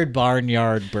that weird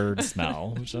barnyard bird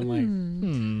smell, which I'm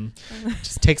like,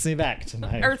 just takes me back to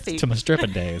my Earthy.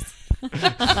 stripping days.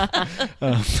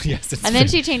 Yes, it's and then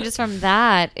she changes from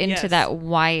that into Yes. that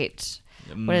white.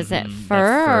 What is it? the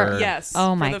Fur? fur. Yes.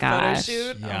 Oh for my the photo gosh.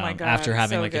 shoot. Yeah, Oh my god. after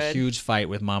having so like a good. huge fight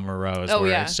with Mama Rose, Oh, where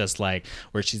yeah. it's just like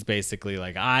where she's basically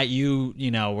like,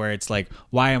 where it's like,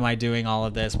 why am I doing all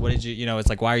of this? What did you, it's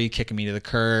like, why are you kicking me to the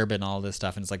curb and all this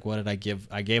stuff? And it's like, what did I give?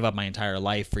 I gave up my entire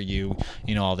life for you,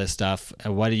 all this stuff.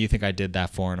 And what do you think I did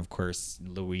that for? And of course,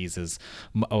 Gypsy's,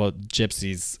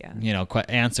 Yeah.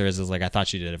 answer is like, I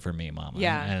thought you did it for me, Mama.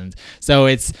 Yeah. And so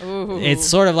it's Ooh.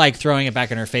 sort of like throwing it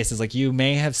back in her face. Is like, you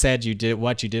may have said you did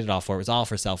what you did it all for. It was all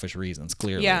for selfish reasons,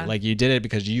 clearly. Yeah. Like you did it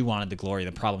because you wanted the glory.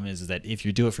 The problem is that if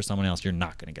you do it for someone else, you're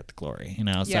not going to get the glory,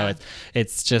 Yeah. So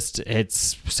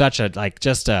it's such a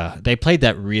they played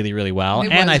that really, really well.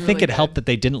 It And was I think really it helped good. that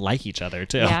they didn't like each other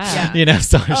too. Yeah. Yeah.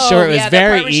 So I'm Oh, sure it was yeah, that part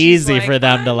very where she's easy like, for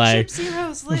them to "I'm like. Gypsy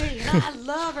Rose Lee, and I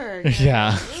love her.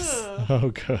 Yeah. Ugh.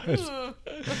 So good.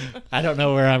 I don't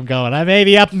know where I'm going. I may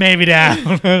be up, maybe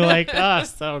down. Like, oh,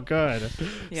 so good.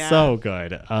 Yeah. So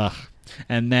good. Ugh.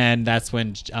 And then that's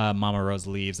when Mama Rose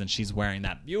leaves, and she's wearing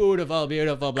that beautiful,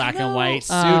 beautiful black and know. white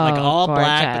suit, like Oh, all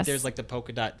black, but gorgeous. there's like the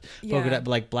polka dot, Yeah.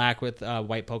 like black with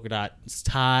white polka dot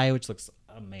tie, which looks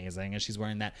amazing. And she's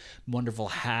wearing that wonderful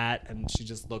hat, and she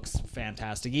just looks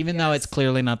fantastic. Even though it's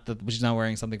clearly not she's not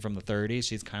wearing something from the 30s,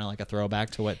 she's kind of like a throwback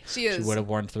to what She is. would have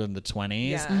worn from the 20s.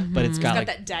 Yeah. But it's She's got got like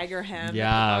that dagger hem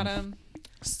Yeah. at the bottom.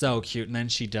 so cute. And then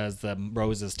she does the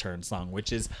Rose's Turn song,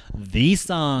 which is the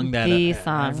song that The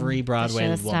song. every Broadway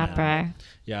woman, Showstopper.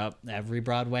 yep, every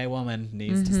Broadway woman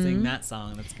needs to sing that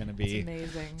song. That's gonna be It's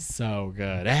amazing. so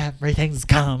good. Everything's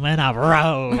coming up,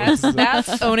 Rose.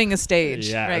 That's owning a stage.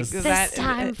 Yes. Right? 'Cause This that-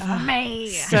 time for me.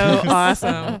 So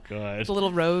awesome. Good. The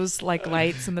little rose like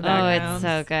lights in the Oh, background. it's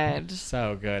so good.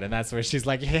 So good, and that's where she's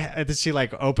like, yeah. And then she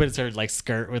like opens her like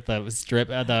skirt with the strip,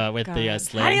 with the God.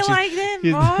 sling. How do you She's- like them,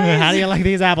 she's- boys? How do you like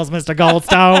these apples, Mr.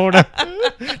 Goldstone?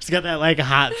 She's got that like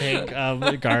hot pink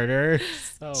garter.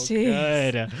 So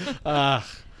Jeez. good.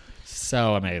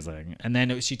 So amazing. And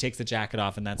then she takes the jacket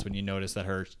off, and that's when you notice that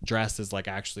her dress is like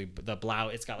actually the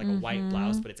blouse. It's got like a white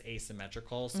blouse, but it's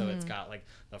asymmetrical. So it's got like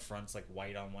the front's like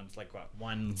white on one, like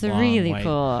one. It's long really white.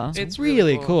 cool. It's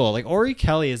really cool. Like Ori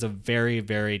Kelly is a very,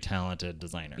 very talented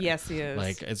designer. Yes, he is.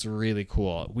 Like it's really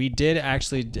cool. We did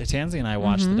actually, Tansy and I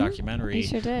watched the documentary We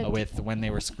sure did. with when they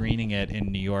were screening it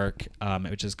in New York,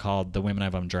 which is called "The Women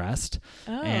I've Undressed,"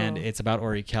 and Oh. it's about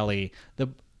Ori Kelly.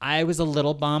 I was a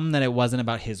little bummed that it wasn't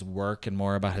about his work and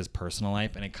more about his personal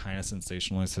life, and it kind of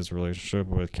sensationalized his relationship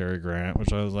with Cary Grant,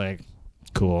 which I was like,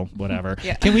 cool, whatever.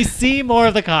 Yeah. Can we see more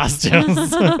of the costumes?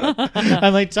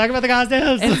 I'm like, talk about the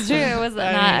costumes. It's true. It was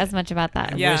not mean, as much about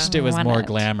that. I Yeah. wished it was Wanted more it.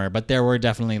 glamour, but there were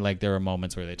definitely there were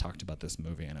moments where they talked about this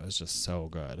movie, and it was just so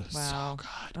good. Wow. So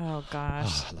good. Oh gosh.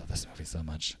 Oh, I love this movie so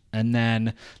much. And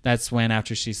then that's when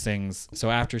after she sings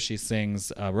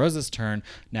Rose's Turn,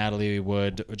 Natalie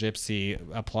Wood,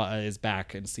 Gypsy, is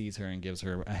back and sees her and gives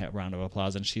her a round of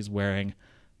applause, and she's wearing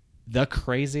the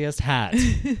craziest hat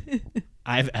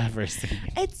I've ever seen.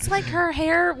 It's like her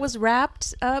hair was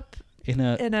wrapped up In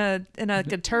a in a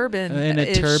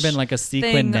turban. turban, like a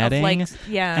sequin netting.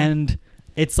 yeah. And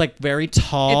It's like very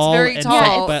tall. It's very and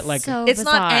tall. thick, but like so It's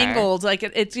not bizarre. angled. Like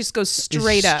it just goes it's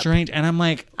straight up. strange. And I'm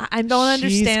like, I don't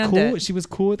she's understand cool. it. She was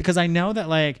cool because I know that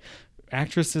like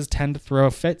actresses tend to throw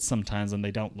a fit sometimes and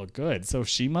they don't look good. So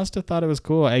she must have thought it was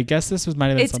cool. I guess this might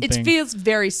have been something. It feels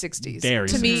very 60s. Very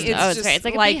to me, 60s. it's Oh, it's just right. It's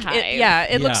like a like beehive.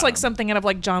 it looks Yeah. like something out of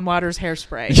like John Waters'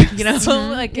 Hairspray. You know,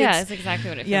 like Yeah, it's, it's exactly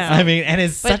what it feels Yeah. like. I mean, and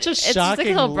it's But such a it's just shocking.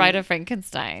 like a little Bride of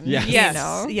Frankenstein. Yes. yes, You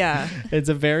know? yeah, It's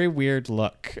a very weird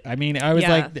look. I mean, I was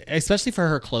Yeah. like, especially for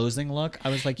her closing look, I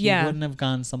was like, you Yeah. wouldn't have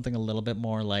gone something a little bit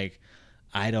more like,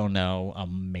 I don't know,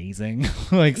 amazing,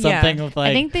 like something with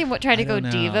like. I think they tried to I go don't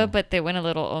know. diva, but they went a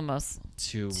little almost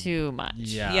too much.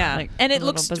 Yeah. yeah, Like, and it a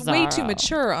looks little way too bizarro.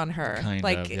 mature on her. Kind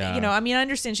like of, yeah. you know, I mean, I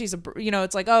understand she's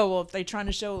it's like, oh well, if they're trying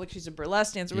to show like she's a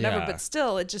burlesque dancer or whatever, Yeah. but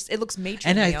still, it looks matronly.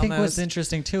 And I think almost. what's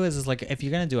interesting too is like if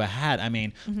you're gonna do a hat, I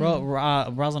mean,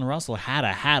 Rosalind Russell had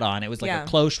a hat on. It was like Yeah. a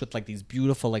cloche with like these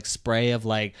beautiful like spray of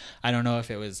like I don't know if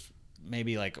it was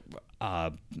maybe like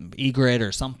egret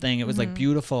or something. It was like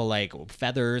beautiful like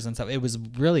feathers and stuff. It was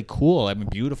really cool. I mean,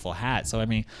 beautiful hat. So I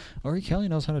mean, Ori Kelly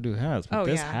knows how to do hats, but Oh,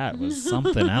 this yeah. hat was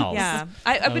something else. Yeah,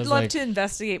 I would was love like- to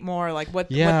investigate more, like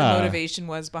what Yeah. the motivation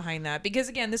was behind that. Because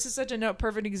again, this is such a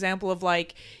perfect example of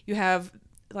like you have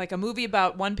like a movie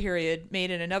about one period made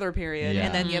in another period, Yeah.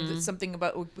 and then you have something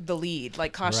about the lead,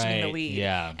 like costuming the Right, lead.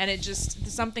 yeah. and it just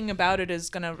something about it is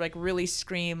gonna like really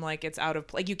scream like it's out of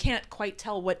like you can't quite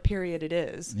tell what period it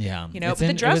is. Yeah, you know, It's but the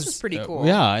in- it dress was pretty cool.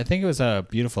 Yeah, I think it was a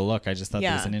beautiful look. I just thought it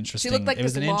was an interesting. She looked like it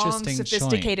was this an long, interesting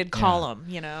sophisticated joint. column,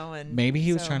 you know, and Yeah. Maybe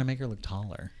he was so- trying to make her look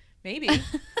taller. maybe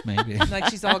Maybe. like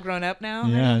she's all grown up now.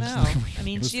 Yeah, I she's don't know. like, I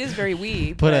mean, let's she is very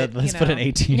wee. Let's put an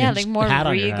 18 Yeah, inch like more hat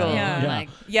on your regal. head. Yeah. Like,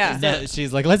 Yeah.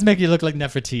 She's like, let's make you look like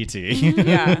Nefertiti.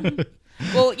 Yeah.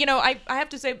 Well, you know, I have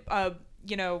to say,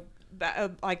 you know,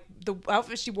 that, like the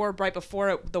outfit she wore right before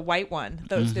it, the white one,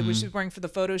 that she was wearing for the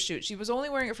photo shoot. She was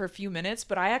only wearing it for a few minutes,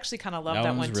 but I actually kind of love That that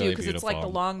one one was too really because it's like the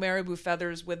beautiful. long marabou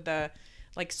feathers with the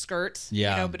like skirt.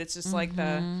 Yeah. You know, but it's just like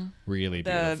Really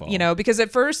the beautiful. you know, because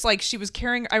at first like she was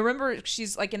carrying, I remember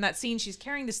she's like in that scene she's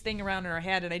carrying this thing around in her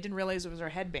head and I didn't realize it was her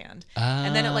headband.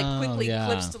 And then it like quickly yeah.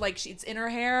 clips to like it's in her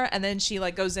hair and then she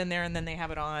like goes in there and then they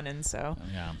have it on and so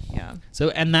Yeah. yeah. So,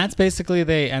 and that's basically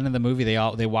the end of the movie.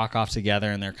 They walk off together,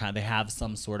 and they have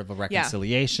some sort of a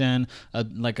reconciliation,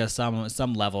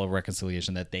 some level of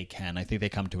reconciliation that they can. I think they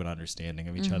come to an understanding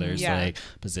of each other's Yeah. like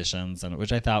positions, and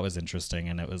which I thought was interesting.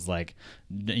 And it was like,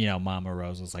 you know, Mama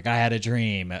Rose was like, I had a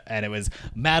dream, and it was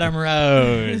Madame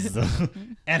Rose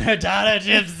and her daughter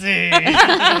Gypsy.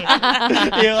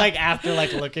 You know, like after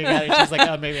like looking at it, she's like,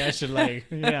 oh, maybe I should like,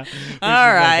 you know.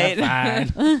 All right.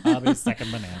 Fine. I'll be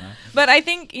second banana. But I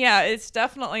think, yeah, it's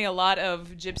definitely a lot of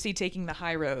Gypsy taking the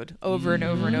high road over and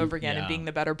over and over again Yeah. and being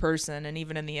the better person. And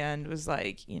even in the end was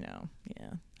like, you know, yeah,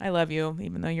 I love you,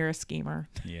 even though you're a schemer,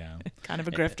 Yeah. kind of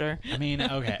a grifter. I mean,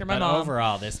 okay, You're my but mom.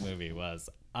 overall, this movie was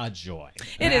a joy. It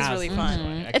An is really absolute fun.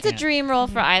 joy. I it's a can't- dream role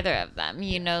for either of them.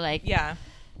 You know, like Yeah.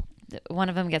 one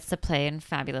of them gets to play in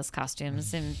fabulous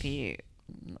costumes and be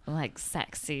like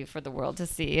sexy for the world to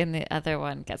see, and the other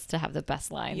one gets to have the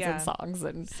best lines Yeah. and songs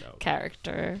and So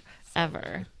character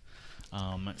ever.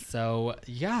 So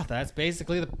yeah, that's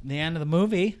basically the end of the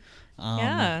movie.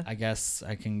 Yeah. I guess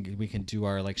we can do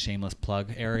our like shameless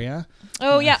plug area.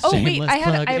 Oh yeah. Oh wait, Shameless I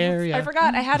plug area. I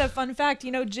forgot. I had a fun fact.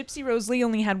 You know, Gypsy Rose Lee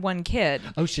only had one kid,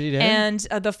 Oh, she did. and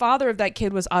the father of that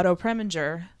kid was Otto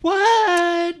Preminger.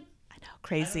 What?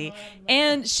 Crazy.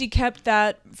 And she kept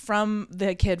that from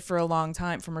the kid for a long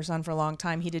time, from her son for a long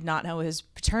time. He did not know his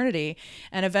paternity.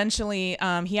 And eventually,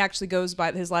 he actually goes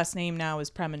by, his last name now is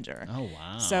Preminger. Oh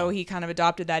wow. So he kind of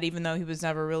adopted that, even though he was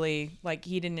never really, like,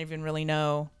 he didn't even really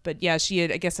know. But yeah, she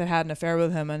had, I guess, had an affair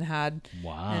with him and had,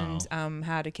 Wow. and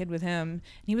had a kid with him. And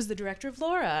he was the director of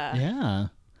Laura. Yeah.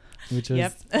 Which was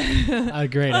Yep. a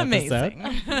great episode. Amazing.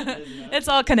 It's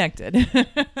all connected.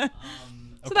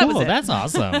 So that cool. was it. That's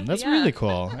awesome. That's Yeah. really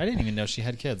cool. I didn't even know she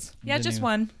had kids. Yeah, Didn't just even-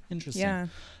 one. Interesting. Yeah.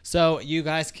 So you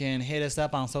guys can hit us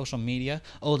up on social media.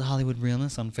 Old Hollywood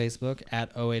Realness on Facebook,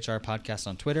 at OHR Podcast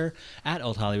on Twitter, at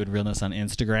Old Hollywood Realness on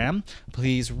Instagram.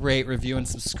 Please rate, review, and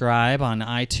subscribe on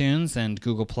iTunes and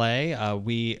Google Play.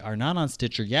 We are not on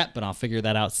Stitcher yet, but I'll figure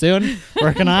that out soon.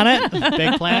 Working on it.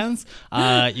 Big plans.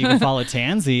 You can follow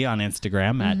Tansy on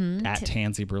Instagram at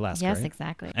Tansy Burlesque. Yes, right?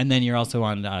 exactly. And then you're also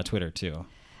on Twitter too.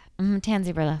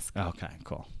 Tansy Burlesque. Okay,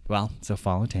 cool. Well, so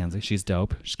follow Tansy. She's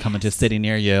dope. She's coming to a city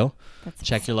near you. That's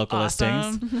Check your local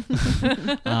Awesome.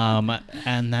 listings.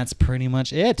 And that's pretty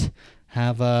much it.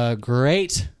 Have a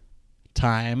great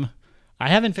time. I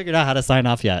haven't figured out how to sign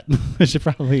off yet. I should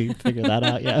probably figure that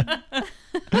out yet.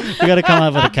 We got to come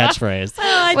up with a catchphrase.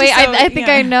 Wait, I think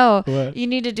I know. What? You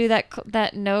need to do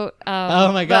that note.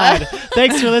 Oh my God.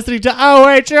 Thanks for listening to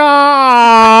OHR.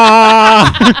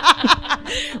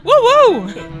 Woo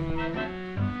woo!